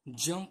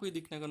যে অঙ্কই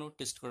দিক না কেন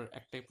টেস্ট করার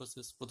একটাই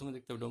প্রসেস, প্রথমে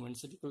দেখতে হবে ডোমেন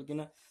সেট ইকুয়াল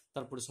কিনা,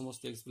 তারপরে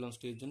সমস্ত এক্স বিলংস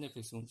টু এর জন্য এফ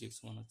এক্স এবং জি এক্স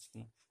সমান হচ্ছে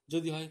কিনা,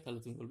 যদি হয় তাহলে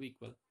তুমি বলবে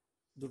ইকুয়াল।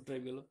 দুটো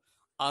টাইপ গেল,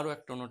 আরও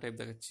একটা অন্য টাইপ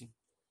দেখাচ্ছি।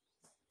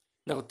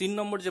 দেখো 3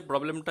 নম্বর যে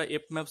প্রবলেমটা,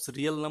 F maps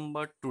real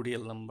number two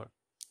real number,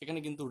 এখানে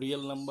কিন্তু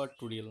real number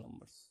two real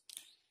number,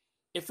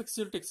 F x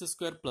equal to x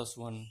square plus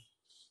 1,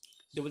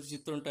 বলছে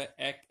চিত্রণটা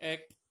 1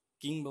 1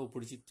 কিংবা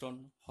উপরিচিত্রণ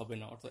হবে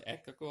না, অর্থাৎ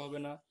 1 1ও হবে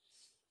না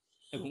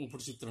এবং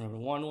উপরিচিত্রণ হবে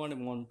 1 1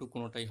 এবং 1 2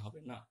 কোনোটাই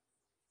হবে না।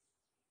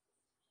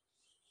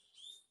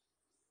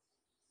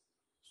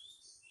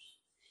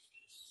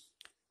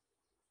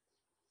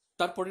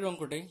 তারপরের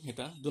অঙ্কটাই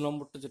এটা, 2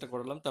 নম্বরটা যেটা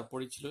করালাম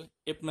তারপরেই ছিল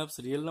F maps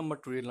real number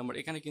two real number.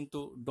 এখানে কিন্তু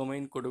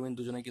ডোমেইন কোডোমেইন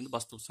দুজনেই কিন্তু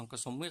বাস্তব সংখ্যা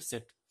সমূহের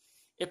সেট।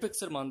 এফ এক্স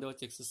এর মান দেওয়া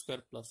হচ্ছে এক্স স্কোয়ার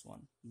প্লাস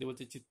 1, দিয়ে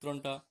বলছে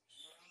চিত্রণটা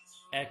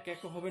 1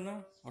 1ও হবে না,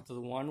 অর্থাৎ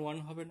 1 1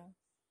 হবে না,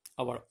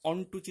 আবার অন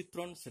টু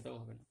চিত্রণ সেটাও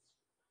হবে না।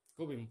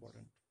 খুব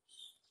ইম্পর্টেন্ট,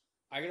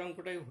 আগের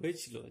অঙ্কটাই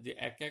হয়েছিল যে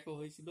 1 1ও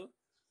হয়েছিল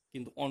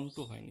কিন্তু অন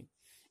টু হয়নি,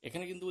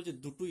 এখানে কিন্তু বলছে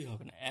দুটোই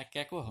হবে না, 1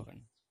 1ও হবে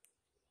না।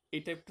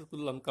 এই টাইপটা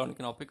তুললাম কারণ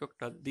এখানে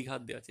অপেক্ষকটা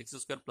দ্বিঘাত দেওয়া আছে এক্স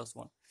স্কোয়ার প্লাস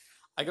 1।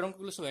 আগের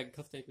অঙ্কগুলো সব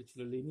একঘাত টাইপের ছিল,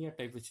 লিনিয়ার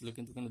টাইপের ছিল,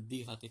 কিন্তু এখানে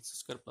দ্বিঘাত এক্স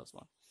স্কোয়ার প্লাস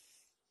 1।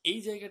 এই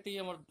জায়গাটাই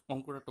আমার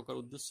অঙ্কটা টোকার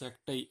উদ্দেশ্য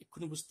একটাই,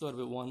 এক্ষুনি বুঝতে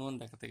পারবে 1 1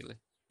 দেখাতে গেলে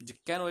যে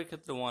কেন এর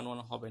ক্ষেত্রে 1 1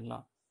 হবে না।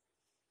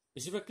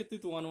 বেশিরভাগ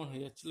ক্ষেত্রেই তো 1 1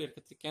 হয়ে যাচ্ছিল, এর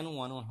ক্ষেত্রে কেন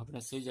 1 1 হবে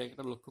না সেই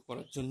জায়গাটা লক্ষ্য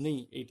করার জন্যই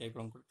এই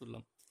টাইপের অঙ্কটা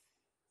তুললাম।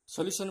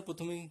 সলিউশনে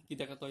প্রথমেই কি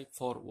দেখাতে হয়,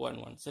 ফর 1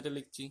 1, সেটা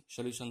লিখছি।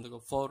 সলিউশন দেখো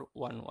ফর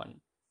 1 1,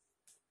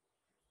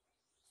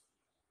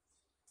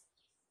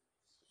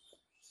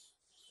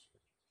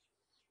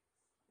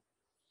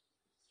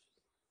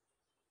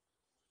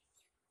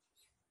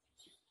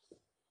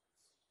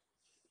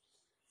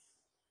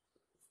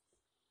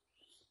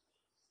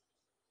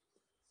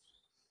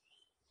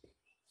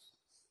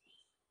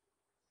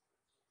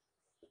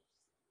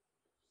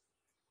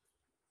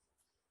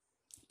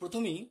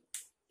 প্রথমেই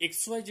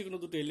এক্স ওয়াই যে কোনো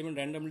দুটো এলিমেন্ট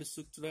র্যান্ডামলি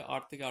সিলেক্ট হয়,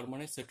 আর থেকে আর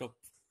মানে সেট অফ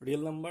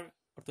রিয়েল নাম্বার,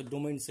 অর্থাৎ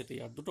ডোমেইন সেটে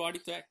আর দুটো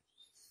আরই তো এক,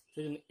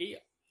 সেই জন্য এই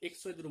এক্স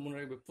ওয়াই দুটো মনে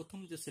রাখবে প্রথম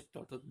যে সেটটা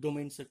অর্থাৎ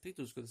ডোমেইন সেট থেকে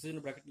চুজ করতে, সেই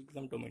জন্য ব্র্যাকেট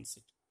লিখলাম ডোমেইন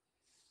সেট।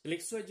 তাহলে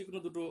এক্স ওয়াই যে কোনো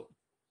দুটো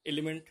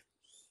এলিমেন্ট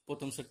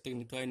প্রথম সেট থেকে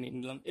নিতে হয়, নিয়ে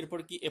নিলাম। এরপর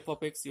কি F of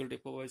x equal to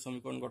F of Y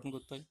সমীকরণ গঠন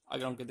করতে হয়,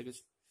 আগের অঙ্কে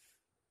দেখেছি।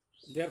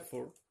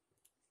 Therefore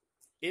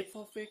F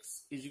of x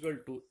is equal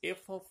to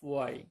F of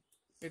Y,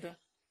 এটা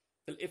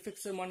তাহলে এফ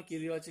এক্স এর মান কি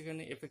দেওয়া আছে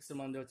এখানে, এফ এক্স এর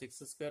মান দেওয়া আছে x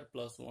square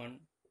plus 1,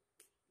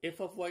 F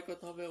of Y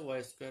কত হবে, ওয়াই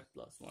স্কোয়ার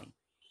প্লাস 1।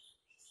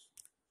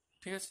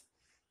 ঠিক আছে,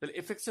 তাহলে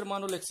এফ এক্স এর মান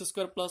হলো এক্স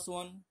স্কোয়ার প্লাস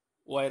 1,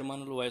 ওয়াই এর মান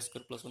হলো ওয়াই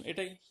স্কোয়ার প্লাস 1।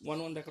 এটাই 1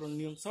 1 দেখার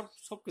নিয়ম,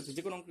 সব কিছু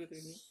যে কোনো অঙ্ক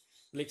থেকে নিয়ে।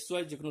 তাহলে এক্স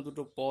ওয়াই যে কোনো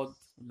দুটো পদ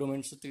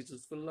ডোমেইন সেট থেকে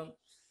চুজ করলাম,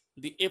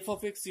 D F of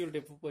x equal to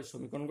F of Y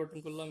সমীকরণ গঠন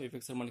করলাম, এফ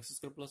এক্স এর মান এক্স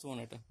স্কোয়ার প্লাস 1,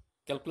 এটা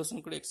ক্যালকুলেশন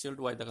করে এক্স ইকুয়াল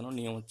টু ওয়াই দেখানোর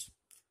নিয়ম হচ্ছে।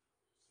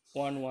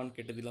 1 1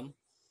 কেটে দিলাম,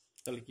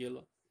 তাহলে কি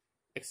হলো,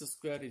 x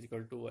square is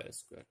equal to Y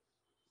square,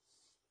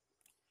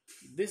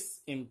 this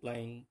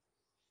ইমপ্লাইং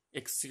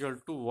x equal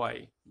to Y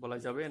বলা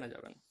যাবে না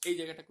যাবে না, এই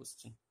জায়গাটা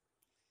কোশ্চেন।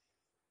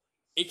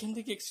 এইখান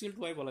থেকে এক্স ইকুয়াল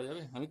টু ওয়াই বলা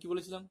যাবে, আমি কি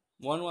বলেছিলাম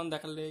 1 1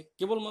 দেখালে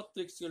কেবলমাত্র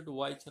এক্স ইকুয়াল টু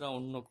ওয়াই ছাড়া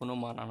অন্য কোনো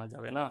মান আনা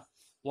যাবে না।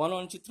 1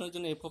 1 চিত্রণের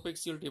জন্য F of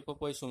x equal to F of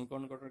Y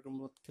সমীকরণ গঠনের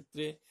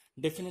ক্ষেত্রে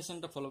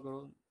ডেফিনেশনটা ফলো করো,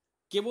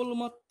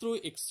 কেবলমাত্র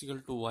এক্স ইকুয়াল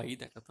টু ওয়াই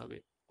দেখাতে হবে,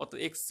 অর্থাৎ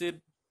এক্স এর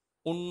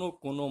অন্য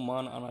কোনো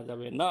মান আনা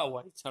যাবে না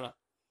ওয়াই ছাড়া।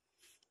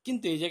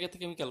 কিন্তু এই জায়গা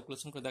থেকে আমি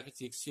ক্যালকুলেশন করে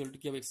দেখাচ্ছি এক্স ইকুয়াল টু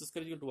কি হবে, x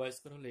square equal to Y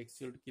square হলে এক্স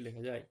ইকুয়াল টু কি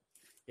লেখা যায়,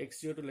 এক্স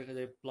ইকুয়াল টু লেখা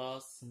যায়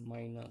প্লাস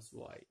মাইনাস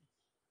ওয়াই,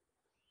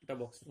 এটা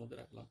বক্সের মধ্যে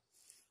রাখলাম।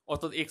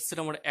 অর্থাৎ এক্স এর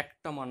আমার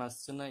একটা মান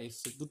আসছে না, এক্স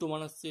এর দুটো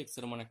মান আসছে, এক্স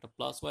এর মান একটা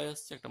প্লাস ওয়াই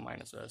আসছে, একটা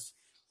মাইনাস ওয়াই আসছে,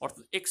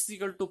 অর্থাৎ x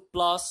equal to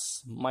plus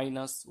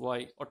minus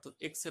Y, অর্থাৎ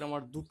এক্স এর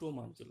আমার দুটো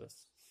মান চলে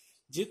আসছে।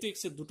 যেহেতু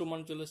এক্স এর দুটো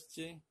মান চলে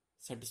আসছে,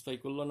 স্যাটিসফাই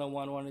করলো না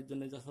 1 1 এর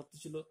জন্য যা শর্ত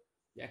ছিল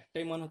যে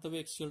একটাই মান হতে হবে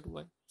এক্স ইকুয়াল টু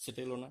ওয়াই, সেটা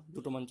এলো না,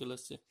 দুটো মান চলে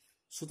আসছে,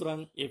 সুতরাং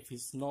F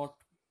is not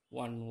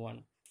 1 1,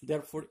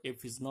 therefore f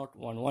is not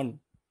 1 1.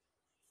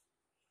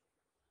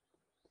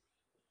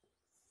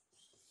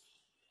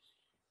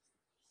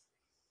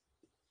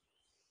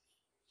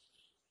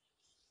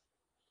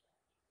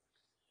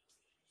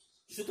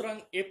 সুতরাং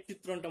f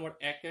চিত্রণটা আমার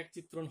এক এক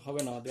চিত্রণ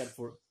হবে না,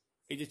 therefore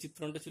এই যে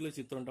চিত্রণটা ছিল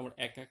চিত্রণটা আমার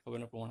এক এক হবে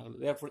না প্রমাণ হলো,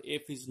 therefore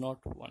f is not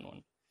 1 1.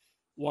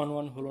 1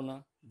 1 হলো না,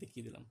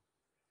 দেখিয়ে দিলাম।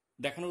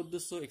 দেখানোর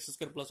উদ্দেশ্য x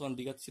স্কয়ার প্লাস 1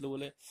 দ্বিঘাত ছিল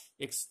বলে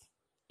x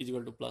is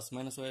equal to plus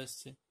minus y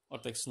আসছে,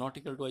 অর্থাৎ x not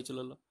equal to y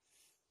চলে এলো।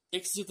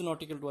 x যেহেতু নট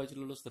ইকুয়াল টু y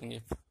চলে এলো, সুতরাং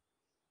f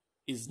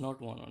ইজ নট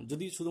 1 1.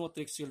 যদি শুধুমাত্র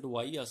x ইকুয়াল টু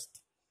y আসত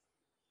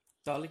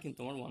তাহলে কিন্তু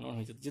আমার 1 1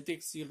 হয়ে যেত। যেহেতু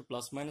x equal to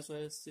plus minus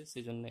y আসছে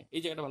সেই জন্য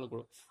এই জায়গাটা ভালো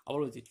করো। আবার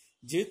বলছি,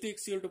 যেহেতু x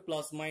equal to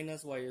plus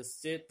minus y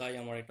আসছে তাই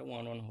আমার এটা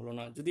 1 1 হলো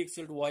না। যদি x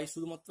ইকুয়াল টু y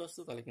শুধুমাত্র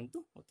আসতো তাহলে কিন্তু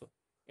হতো।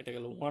 এটা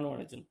গেল 1 1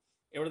 এর জন্য।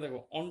 এবারে দেখো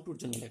অন টুর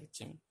জন্য দেখাচ্ছি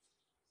আমি।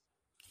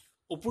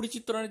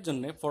 অপরিচিত্রণের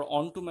জন্য ফর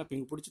অন টু ম্যাপিং,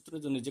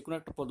 অপরিচিত্রণের জন্য যে কোনো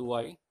একটা পদ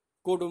y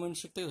কোডোমেন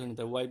সেট থেকে ধরে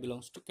নিতে হয় y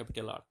belongs to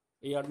capital R।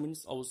 এই আর মিনস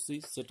অবশ্যই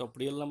সেট অফ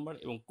রিয়েল নাম্বার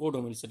এবং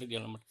কোডোমেন সেট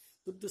রিয়েল নাম্বার,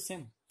 দুটো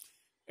সেম।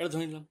 এটা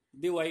ধরে নিলাম,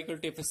 দিয়ে y ইকুয়াল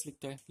টু fx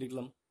লিখতে হয়,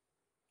 লিখলাম।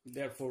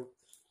 therefore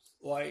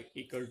y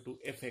equal to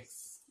fx,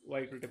 y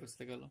equal to fx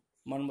থেকে গেল,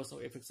 মান বসাও,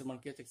 fx এর মান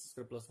কি আছে x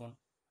স্কয়ার প্লাস 1।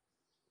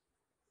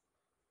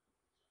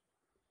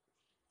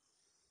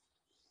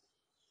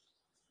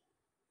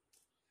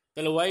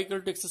 তাহলে y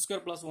equal to x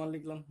square plus 1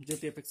 লিখলাম,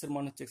 যেহেতু fx এর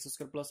মান হচ্ছে x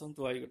স্কয়ার প্লাস 1,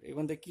 তো y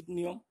এখান থেকে কি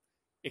নিয়ম,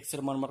 x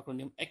এর মান বার করার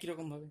নিয়ম একই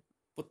রকম ভাবে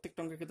প্রত্যেকটা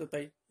অঙ্কের ক্ষেত্রে,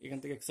 তাই এখান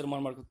থেকে x এর মান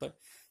বার করতে হয়।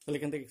 তাহলে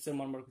এখান থেকে x এর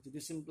মান বার করছি,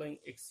 this ইমপ্লাইং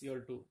x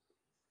equal to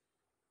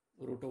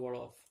root over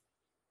of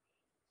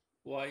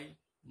y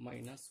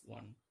minus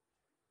 1,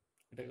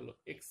 এটা গেল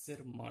x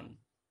এর মান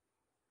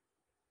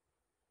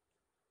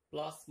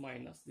প্লাস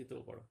মাইনাস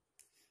দিতেও পারো।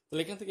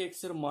 তাহলে এখান থেকে x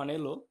এর মান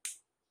এলো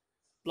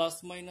plus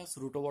minus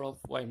root over of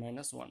y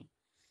minus 1,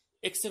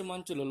 x এর মান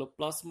চলে এলো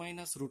plus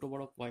minus root over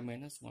of y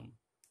minus 1।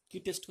 কি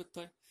টেস্ট করতে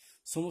হয়,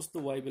 সমস্ত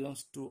y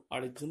বিলংস টু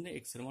r এর জন্য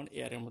x এর মান a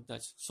r এর মধ্যে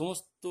আছে,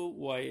 সমস্ত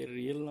y এর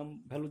রিয়েল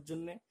ভ্যালুর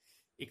জন্য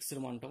x এর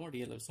মানটা আমার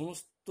রিয়েল হবে,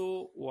 সমস্ত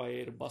y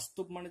এর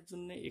বাস্তব মানের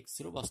জন্য x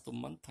এরও বাস্তব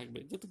মান থাকবে,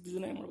 যেহেতু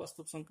দুজনেই আমার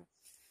বাস্তব সংখ্যা।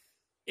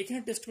 এখানে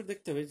টেস্ট করে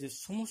দেখতে হবে যে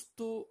সমস্ত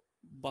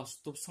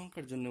বাস্তব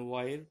সংখ্যার জন্য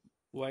y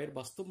এর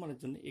বাস্তব মানের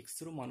জন্য x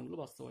এরও মানগুলো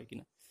বাস্তব হয়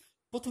কিনা।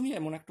 প্রথমেই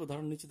এমন একটা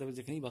উদাহরণ নিচ্ছে তবে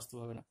যেখানেই বাস্তব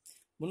হবে না।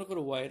 মনে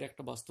করো y এর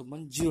একটা বাস্তব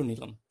মান 0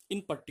 নিলাম, ইন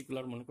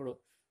পার্টিকুলার মনে করো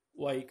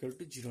y ইকুয়াল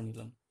টু 0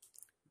 নিলাম।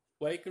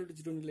 y ইকুয়াল টু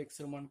 0 নিলে x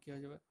এর মান কি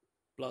হয়ে যাবে,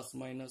 plus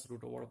minus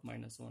root over of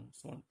minus 1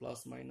 সমান plus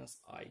minus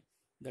i,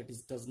 that is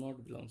does not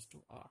belongs to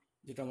r,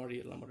 যেটা আমার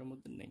রিয়েল নাম্বারের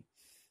মধ্যে নেই।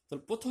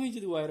 তাহলে প্রথমেই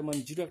যদি y এর মান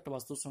 0 একটা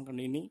বাস্তব সংখ্যা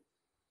নিই,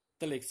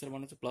 তাহলে x এর মান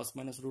হচ্ছে plus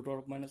minus root over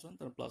of minus 1,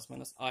 তাহলে প্লাস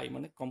মাইনাস i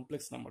মানে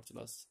কমপ্লেক্স নাম্বার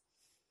চলে আসছে।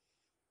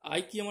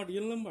 আই কি আমার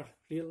রিয়েল নাম্বার,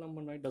 রিয়েল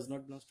নাম্বার নয়, ডাজ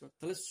নট বিলংস টু।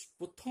 তাহলে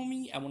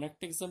প্রথমেই এমন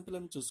একটা এক্সাম্পল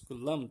আমি চুজ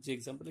করলাম যে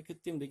এক্সাম্পলের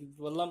ক্ষেত্রে আমি দেখে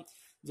দিতে পারলাম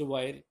যে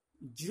y এর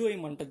 0 এই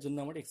মানটার জন্য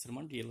আমার x এর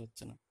মান রিয়েল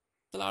হচ্ছে না,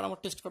 তাহলে আর আমার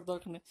টেস্ট করার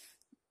দরকার নেই।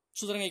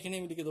 সুতরাং এখানে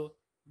আমি লিখে দেবো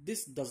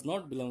this does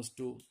not belongs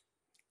to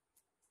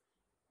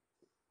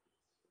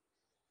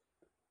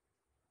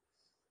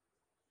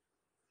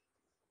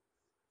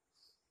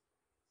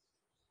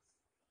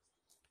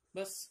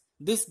bus,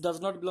 this does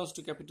not belongs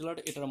to capital আর,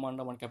 এটার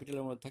মানটা আমার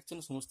ক্যাপিটালের মধ্যে থাকছে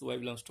না, সমস্ত y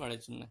বিলংস টু r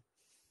এর জন্য।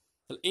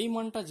 তাহলে এই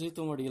মানটা যেহেতু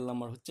আমার রিয়েল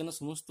নাম্বার হচ্ছে না,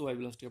 সমস্ত y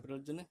বিলংস টু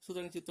ক্যাপিটালের জন্য,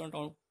 সুতরাং চিত্রণটা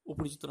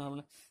উপরি চিত্রণ হবে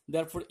না,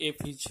 therefore f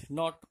is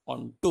not on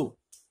 2।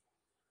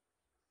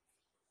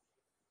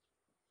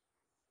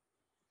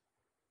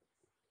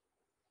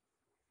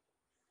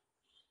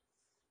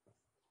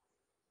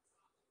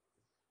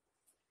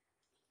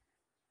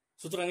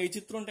 সুতরাং এই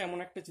চিত্রণটা এমন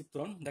একটা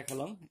চিত্রণ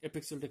দেখালাম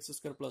fx equal to x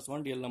square plus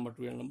 1 real number two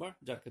real number,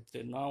 যার ক্ষেত্রে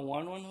না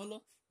 1 1 হলো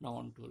না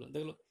 1 2 হলো,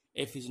 দেখলো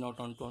f is not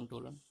on 2 on 2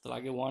 হলো। তাহলে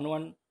আগে 1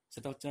 1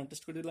 সেটা হচ্ছে না,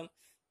 টেস্ট করে দিলাম,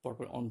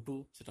 পরপর on 2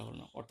 সেটা হলো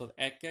না, অর্থাৎ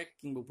 1 1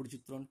 কিংবা উপরি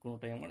চিত্রণ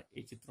কোনোটাই আমার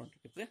এই চিত্রণটার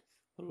ক্ষেত্রে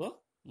হলো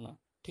না।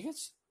 ঠিক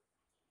আছে,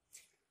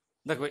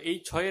 দেখো এই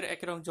 6 এর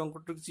একের অঙ্ক যে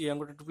অঙ্কটা টুকছি, এই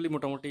অঙ্কটা টুকলি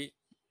মোটামুটি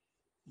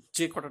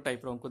যে কটা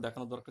টাইপের অঙ্ক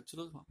দেখানো দরকার ছিল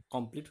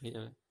কমপ্লিট হয়ে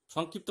যাবে।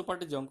 সংক্ষিপ্ত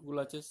পার্টে যে অঙ্কগুলো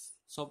আছে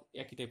সব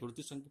একই টাইপের,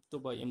 অতি সংক্ষিপ্ত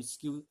বা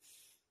এমসিকিউ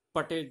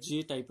পার্টে যে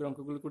টাইপের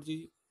অঙ্কগুলো করছি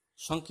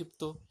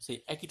সংক্ষিপ্ত সেই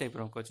একই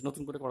টাইপের অঙ্ক আছে,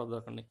 নতুন করে করার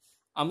দরকার নেই।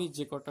 আমি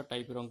যে কটা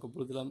টাইপের অঙ্ক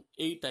বলে দিলাম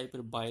এই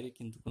টাইপের বাইরে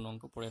কিন্তু কোনো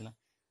অঙ্ক পড়ে না।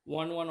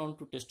 1 1 on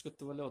 2 টেস্ট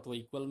করতে বলে অথবা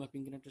ইকুয়াল ম্যাপিং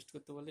কিনা টেস্ট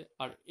করতে বলে,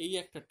 আর এই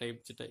একটা টাইপ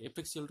যেটা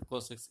fx equal to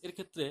cos x, এর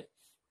ক্ষেত্রে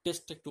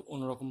টেস্টটা একটু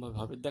অন্যরকম ভাবে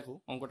হবে। দেখো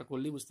অঙ্কটা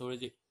করলেই বুঝতে পারবে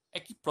যে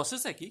একই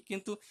প্রসেস একই,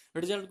 কিন্তু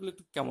রেজাল্টগুলো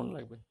একটু কেমন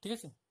লাগবে। ঠিক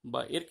আছে, বা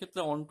এর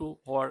ক্ষেত্রে অন টু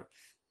হওয়ার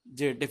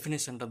যে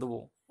ডেফিনেশনটা দেবো,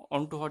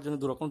 অন টু হওয়ার জন্য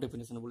দুরকম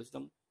ডেফিনেশন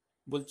বলেছিলাম,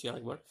 বলছি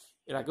আরেকবার,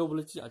 এর আগেও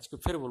বলেছি আজকে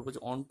ফের বলবো যে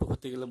অন টু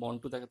হতে গেলে বা অন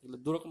টু দেখাতে গেলে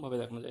দুরকম ভাবে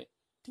দেখানো যায়।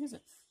 ঠিক আছে,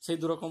 সেই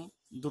দুরকম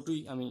দুটোই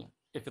আমি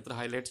এর ক্ষেত্রে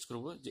হাইলাইটস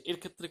করবো যে এর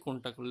ক্ষেত্রে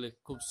কোনটা করলে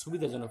খুব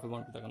সুবিধাজনক হবে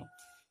অন টু দেখানো।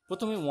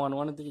 প্রথমে 1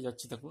 1 এর দিকে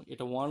যাচ্ছি, দেখো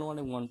এটা 1 1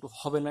 এবং 1 2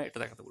 হবে না এটা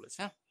দেখাতে বলেছে।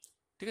 হ্যাঁ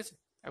ঠিক আছে,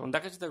 এখন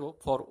দেখাচ্ছি, দেখো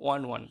ফর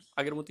 1 1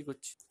 আগের মতোই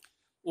করছি।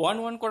 1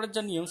 1 করার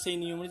যা নিয়ম সেই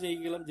নিয়ম অনুযায়ী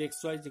গেলাম যে এক্স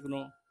ওয়াই যে কোনো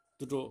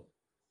দুটো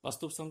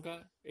বাস্তব সংখ্যা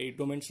এই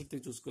ডোমেন সেট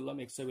থেকে চুজ করলাম,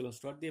 এক্স ওয়াই বিলংস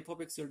টু আর দিয়ে F of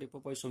x equal to F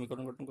of Y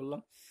সমীকরণ গঠন করলাম।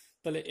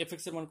 তাহলে এফ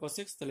এক্স এর মান cos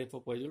x, তাহলে F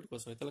of Y equal to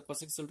cos y, তাহলে cos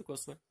x equal to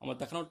cos y। আমার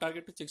দেখানোর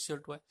টার্গেট হচ্ছে x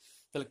ইকুয়াল টু y।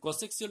 তাহলে cos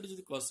x ইকুয়াল টু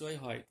যদি cos y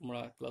হয়,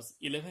 তোমরা ক্লাস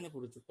 11 এ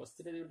পড়েছো cos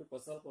theta equal to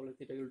cos alpha হলে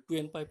theta equal to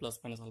 2n pi plus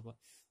minus alpha.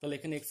 তাহলে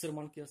এখানে x এর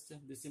মান কি আসছে?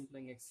 This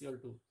ইমপ্লাইং x equal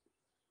to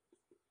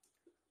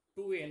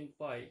 2n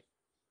pi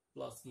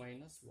plus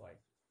minus y,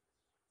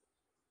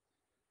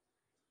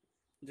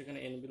 যেখানে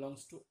n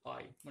বিলংস টু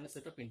i, মানে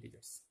সেট অফ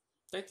ইন্টিজার্স,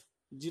 তাই তো?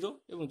 জিরো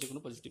এবং যে কোনো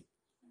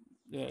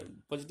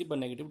পজিটিভ বা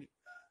নেগেটিভ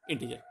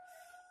ইন্টিজার।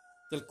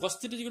 তাহলে cos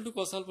theta equal to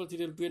cos alpha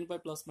theta 2n pi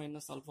plus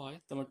minus alpha হয়,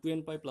 তার মানে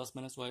 2n পাই প্লাস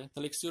মাইনাস y।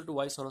 তাহলে x ইকুয়াল টু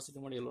y সরাসরি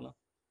আমার এলো না।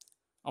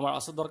 আমার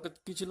আসার দরকার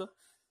কি ছিল?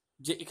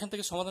 যে এখান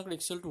থেকে সমাধান করে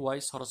x ইকুয়াল টু y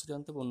সরাসরি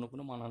আনতে হবে, অন্য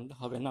কোনো মান আনলে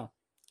হবে না।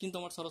 কিন্তু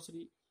আমার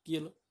সরাসরি কি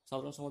এলো?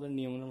 সাধারণ সমাধানের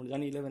নিয়ম আমরা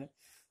জানি 11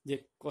 যে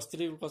cos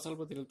theta equal cos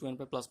alpha theta 2n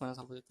পাই প্লাস মাইনাস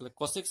আলফা। তাহলে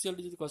cos x ইকুয়াল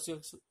টু যদি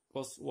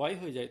cos y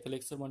হয়ে যায়, তাহলে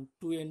x এর মান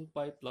 2n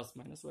পাই প্লাস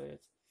মাইনাস y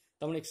আছে।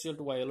 তার মানে x ইকুয়াল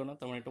টু y এলো না,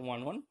 তার মানে এটা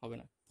 1 1 হবে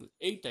না।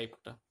 এই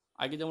টাইপটা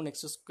আগে যেমন x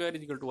square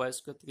equal to y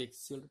square থেকে x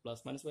equal to plus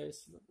minus y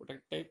এসেছিল, ওটা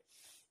টাইপ।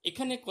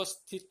 এখানে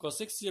cos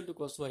x equal to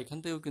cos y, এখান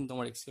থেকেও কিন্তু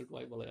আমার x ইকুয়াল টু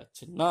y বলা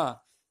যাচ্ছে না,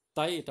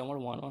 তাই এটা আমার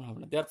 1 1 হবে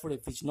না। Therefore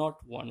f is not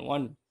 1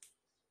 1।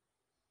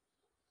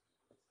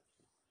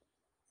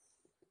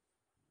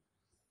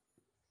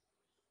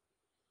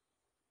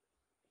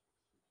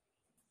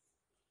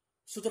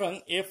 সুতরাং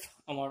f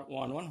আমার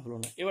 1 1 হলো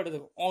না। এবারে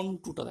দেখো অন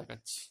টুটা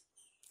দেখাচ্ছি।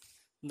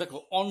 দেখো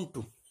অন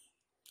টু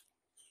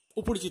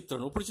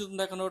উপরিচিত্রণ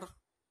দেখানোর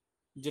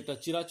যেটা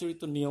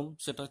চিরাচরিত নিয়ম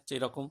সেটা হচ্ছে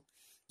এরকম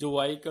যে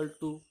y ইকুয়াল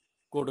টু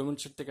কোডোমিন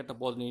সেট থেকে একটা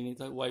পদ নিয়ে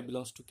নিতে হয়, y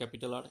বিলংস টু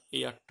ক্যাপিটাল আর,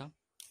 এই আরটা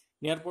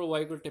নেওয়ার পর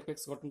y equal to F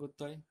x গঠন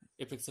করতে হয়,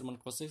 এফ এক্স এর মান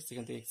cos x,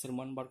 সেখান থেকে x এর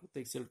মান বার করতে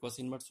x equal to cos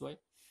inverse y।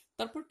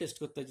 তারপর টেস্ট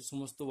করতে হয় যে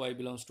সমস্ত y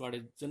বিলংস টু আর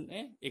এর জন্য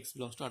x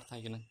বিলংস টু আর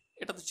থাকে কিনা।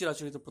 এটা তো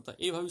চিরাচরিত প্রথা,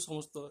 এইভাবেই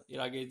সমস্ত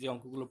এর আগে যে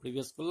অঙ্কগুলো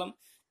প্রিভিয়াস করলাম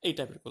এই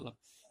টাইপের করলাম।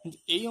 কিন্তু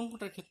এই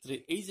অঙ্কটার ক্ষেত্রে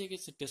এই জায়গায়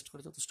সে টেস্ট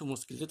করা যথেষ্ট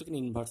মুশকিল, যেহেতু কিনা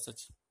ইনভার্স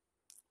আছে,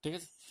 ঠিক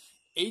আছে?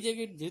 এই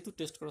জায়গায় যেহেতু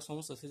টেস্ট করার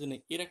সমস্যা, সেই জন্য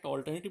এর একটা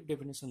অল্টারনেটিভ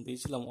ডেফিনেশন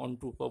দিয়েছিলাম অন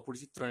টু বা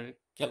পরিচিত্রণের।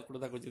 খেয়াল করে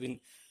দেখো যেদিন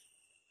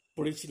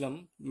পড়েছিলাম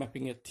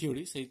ম্যাপিং এর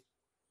থিওরি, সেই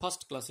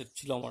ফার্স্ট ক্লাসের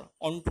ছিল আমার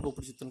অন টু বা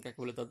পরিচিত্রণ কাকে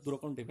বলে তার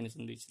দুরকম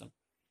ডেফিনেশন দিয়েছিলাম,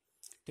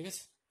 ঠিক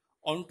আছে?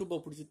 অন টু বা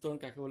পরিচিত্রণ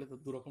কাকে বলে তার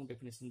দুরকম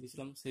ডেফিনেশন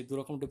দিয়েছিলাম। সেই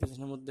দুরকম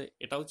ডেফিনেশনের মধ্যে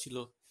এটাও ছিল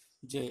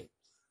যে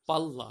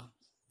পাল্লা,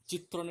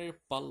 চিত্রণের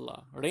পাল্লা,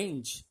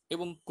 রেঞ্জ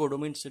এবং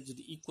কোডোমিন সেট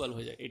যদি ইকুয়াল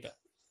হয়ে যায়, এটা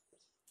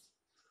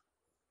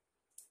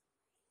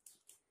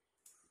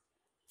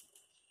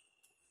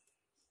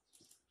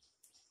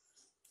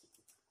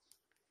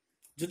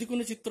যদি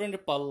কোনো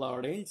চিত্রণের পাল্লা,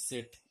 রেঞ্জ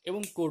সেট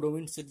এবং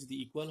কোডোমিন সেট যদি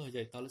ইকুয়াল হয়ে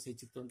যায়, তাহলে সেই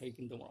চিত্রণটাকে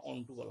কিন্তু আমার অন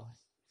টু বলা হয়।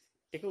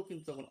 এটাকেও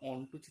কিন্তু তখন অন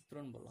টু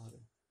চিত্রণ বলা হবে।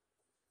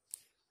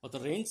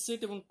 অর্থাৎ রেঞ্জ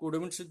সেট এবং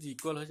কোডোমিন সেট যদি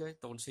ইকুয়াল হয়ে যায়,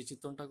 তখন সেই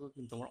চিত্রণটাকেও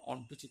কিন্তু আমার অন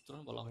টু চিত্রণ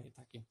বলা হয়ে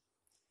থাকে।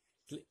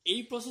 তাহলে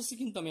এই প্রসেসে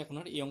কিন্তু আমি এখন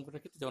আর এই অঙ্কটা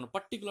ক্ষেত্রে যেমন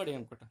পার্টিকুলার এই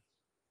অঙ্কটা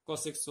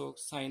cos x হোক,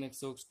 sin x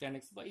হোক, tan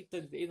x বা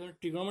ইত্যাদি এই ধরনের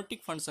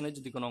ট্রিগোনোমেট্রিক ফাংশনের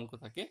যদি কোনো অঙ্ক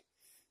থাকে,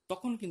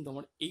 তখন কিন্তু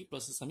আমার এই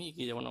প্রসেস আমি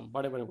এগিয়ে যাবো না,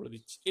 বারে বারে বলে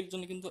দিচ্ছি। এর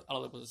জন্য কিন্তু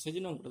আলাদা প্রসেস, সেই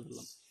জন্য অঙ্কটা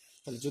ধরলাম।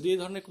 তাহলে যদি এই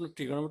ধরনের কোনো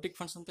ট্রিগোনোমেট্রিক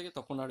ফাংশন থাকে,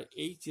 তখন আর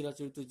এই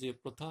চিরাচরিত যে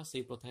প্রথা,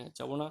 সেই প্রথায় আর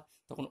যাবো না।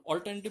 তখন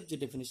অল্টারনেটিভ যে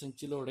ডেফিনেশন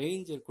ছিল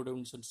রেঞ্জ এর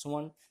কোডোমিন সেট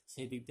সমান,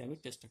 সেই দিক দিয়ে আমি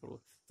টেস্টটা করবো।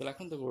 তাহলে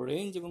এখন দেখো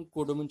রেঞ্জ এবং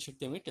কোডোমিন সেট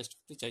দিয়ে আমি টেস্ট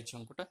করতে চাইছি।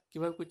 অঙ্কটা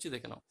কিভাবে করছি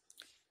দেখে নাও।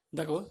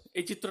 দেখো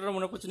এই চিত্রটা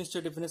মনে পড়ছে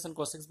নিশ্চয়ই, ডেফিনেশন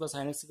cos x বা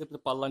sin x এর ক্ষেত্রে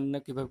পাল্লা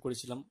নির্ণয় কিভাবে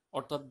করেছিলাম।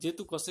 অর্থাৎ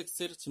যেহেতু cos x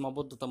এর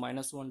সীমাবদ্ধতা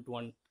 -1 to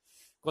 1,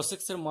 cos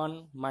x এর মান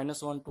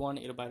 -1 to 1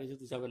 এর বাইরে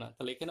যেতে যাবে না,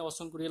 তাহলে এখানে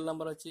অসংখ্য রিয়েল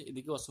নাম্বার আছে,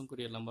 এদিকে অসংখ্য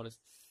রিয়েল নাম্বার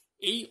আছে।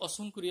 এই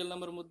অসংখ্য রিয়েল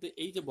নাম্বারের মধ্যে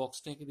এই যে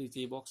বক্সটা এঁকে দিয়েছি,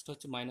 এই বক্সটা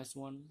হচ্ছে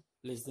 -1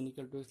 less than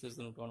equal to x less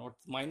than 1,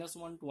 অর্থাৎ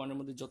 -1 to 1 এর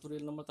মধ্যে যত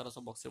রিয়েল নাম্বার তারা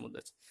সব বক্সের মধ্যে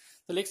আছে।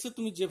 তাহলে x এর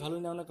তুমি যে ভ্যালু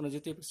নাও না কেন,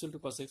 যেহেতু f equal to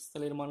cos x,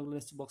 তাহলে এর মানগুলো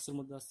নিশ্চয়ই বক্সের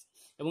মধ্যে আছে,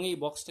 এবং এই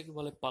বক্সটাকে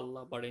বলে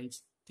পাল্লা বা রেঞ্জ,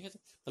 ঠিক আছে?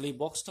 তাহলে এই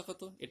বক্সটা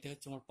কত? এটা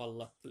হচ্ছে আমার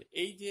পাল্লা। তাহলে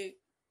এই যে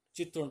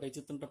চিত্রণটা, এই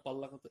চিত্রণটা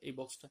পাল্লা কত? এই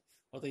বক্সটা।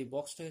 অর্থাৎ এই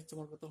বক্সটা হচ্ছে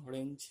আমার কত?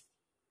 রেঞ্জ।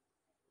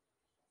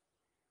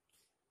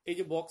 এই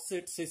যে বক্স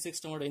সেট, সেই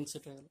সেটটা আমার রেঞ্জ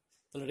সেট হয়ে গেল।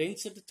 তাহলে রেঞ্জ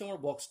সেট হচ্ছে আমার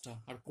বক্সটা,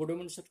 আর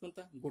কোডোমিন সেট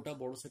কোনটা? গোটা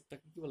বড়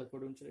সেটটাকে কি বলে?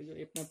 কোডোমিন সেট। এই যে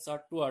এফ ম্যাপস আর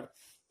টু আর,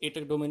 এটা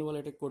ডোমেন বলে,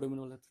 এটা কোডোমিন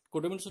বলে।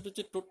 কোডোমিন সেট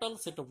হচ্ছে total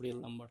set of real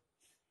number,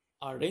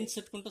 R range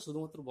set কোনটা?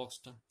 শুধুমাত্র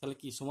বক্সটা। তাহলে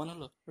কি সমান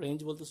হলো? রেঞ্জ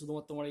বলতে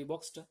শুধুমাত্র আমার এই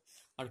বক্সটা,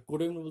 আর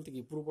কোডোমিন বলতে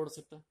কি পুরো বড়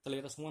সেটটা। তাহলে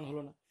এটা সমান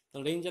হলো না,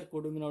 তাহলে রেঞ্জ আর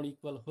কোডোমিন আর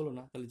ইকুয়াল হলো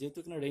না। তাহলে যেহেতু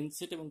এখানে রেঞ্জ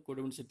সেট এবং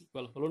কোডোমিন সেট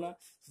ইকুয়াল হলো না,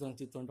 সুতরাং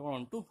চিত্রণটা আমার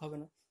অন টু হবে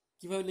না।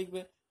 কিভাবে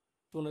লিখবে?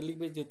 তোমরা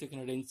লিখবে যেহেতু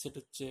এখানে রেঞ্জ সেট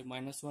হচ্ছে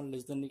 -1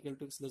 less than equal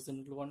to x less than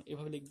 1,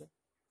 এভাবে লিখবে।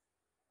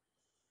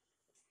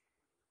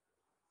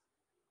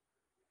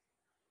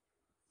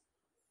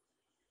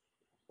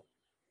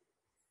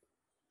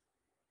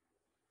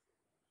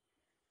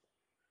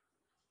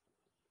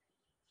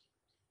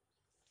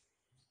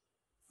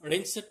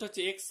 রেঞ্জ সেটটা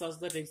হচ্ছে x such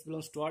that x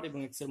belongs to r এবং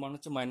x এর মান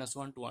হচ্ছে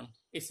 -1 to 1,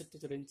 এই সেটটা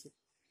হচ্ছে রেঞ্জ সেট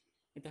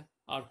এটা।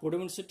 আর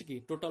কোডোমিন সেটটা কি?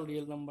 টোটাল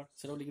রিয়েল নাম্বার,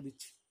 সেটাও লিখে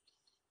দিচ্ছি।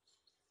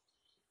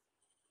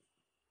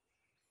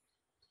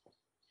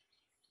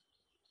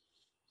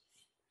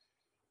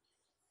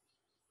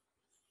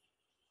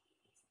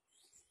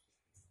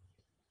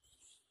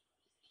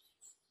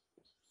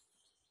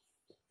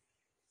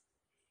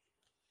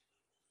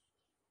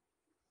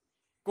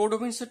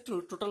 কোডোমিন set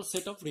total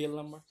set of real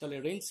number, তাহলে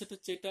রেঞ্জ সেট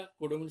হচ্ছে এটা,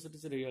 কোডোমিন সেট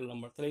হচ্ছে রিয়েল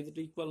নাম্বার, তাহলে এই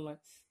দুটো ইকুয়াল নয়,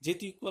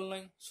 যেহেতু ইকুয়াল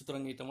নয়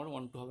সুতরাং এটা আমার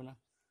 1 2 হবে না,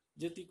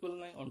 যেহেতু ইকুয়াল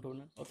নয় 1 2 হবে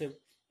না, অতএব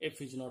f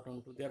is not on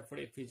 2, therefore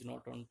f is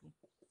not on 2,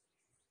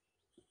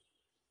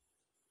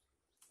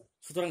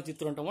 সুতরাং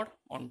চিত্রণটা আমার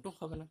অন টু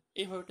হবে না।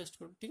 এইভাবে টেস্ট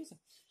করবে, ঠিক আছে?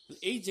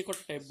 এই যে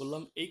কটা টাইপ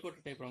বললাম এই কটা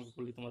টাইপ অঙ্ক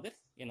করলে তোমাদের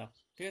এনাফ,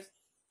 ঠিক আছে?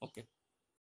 ওকে।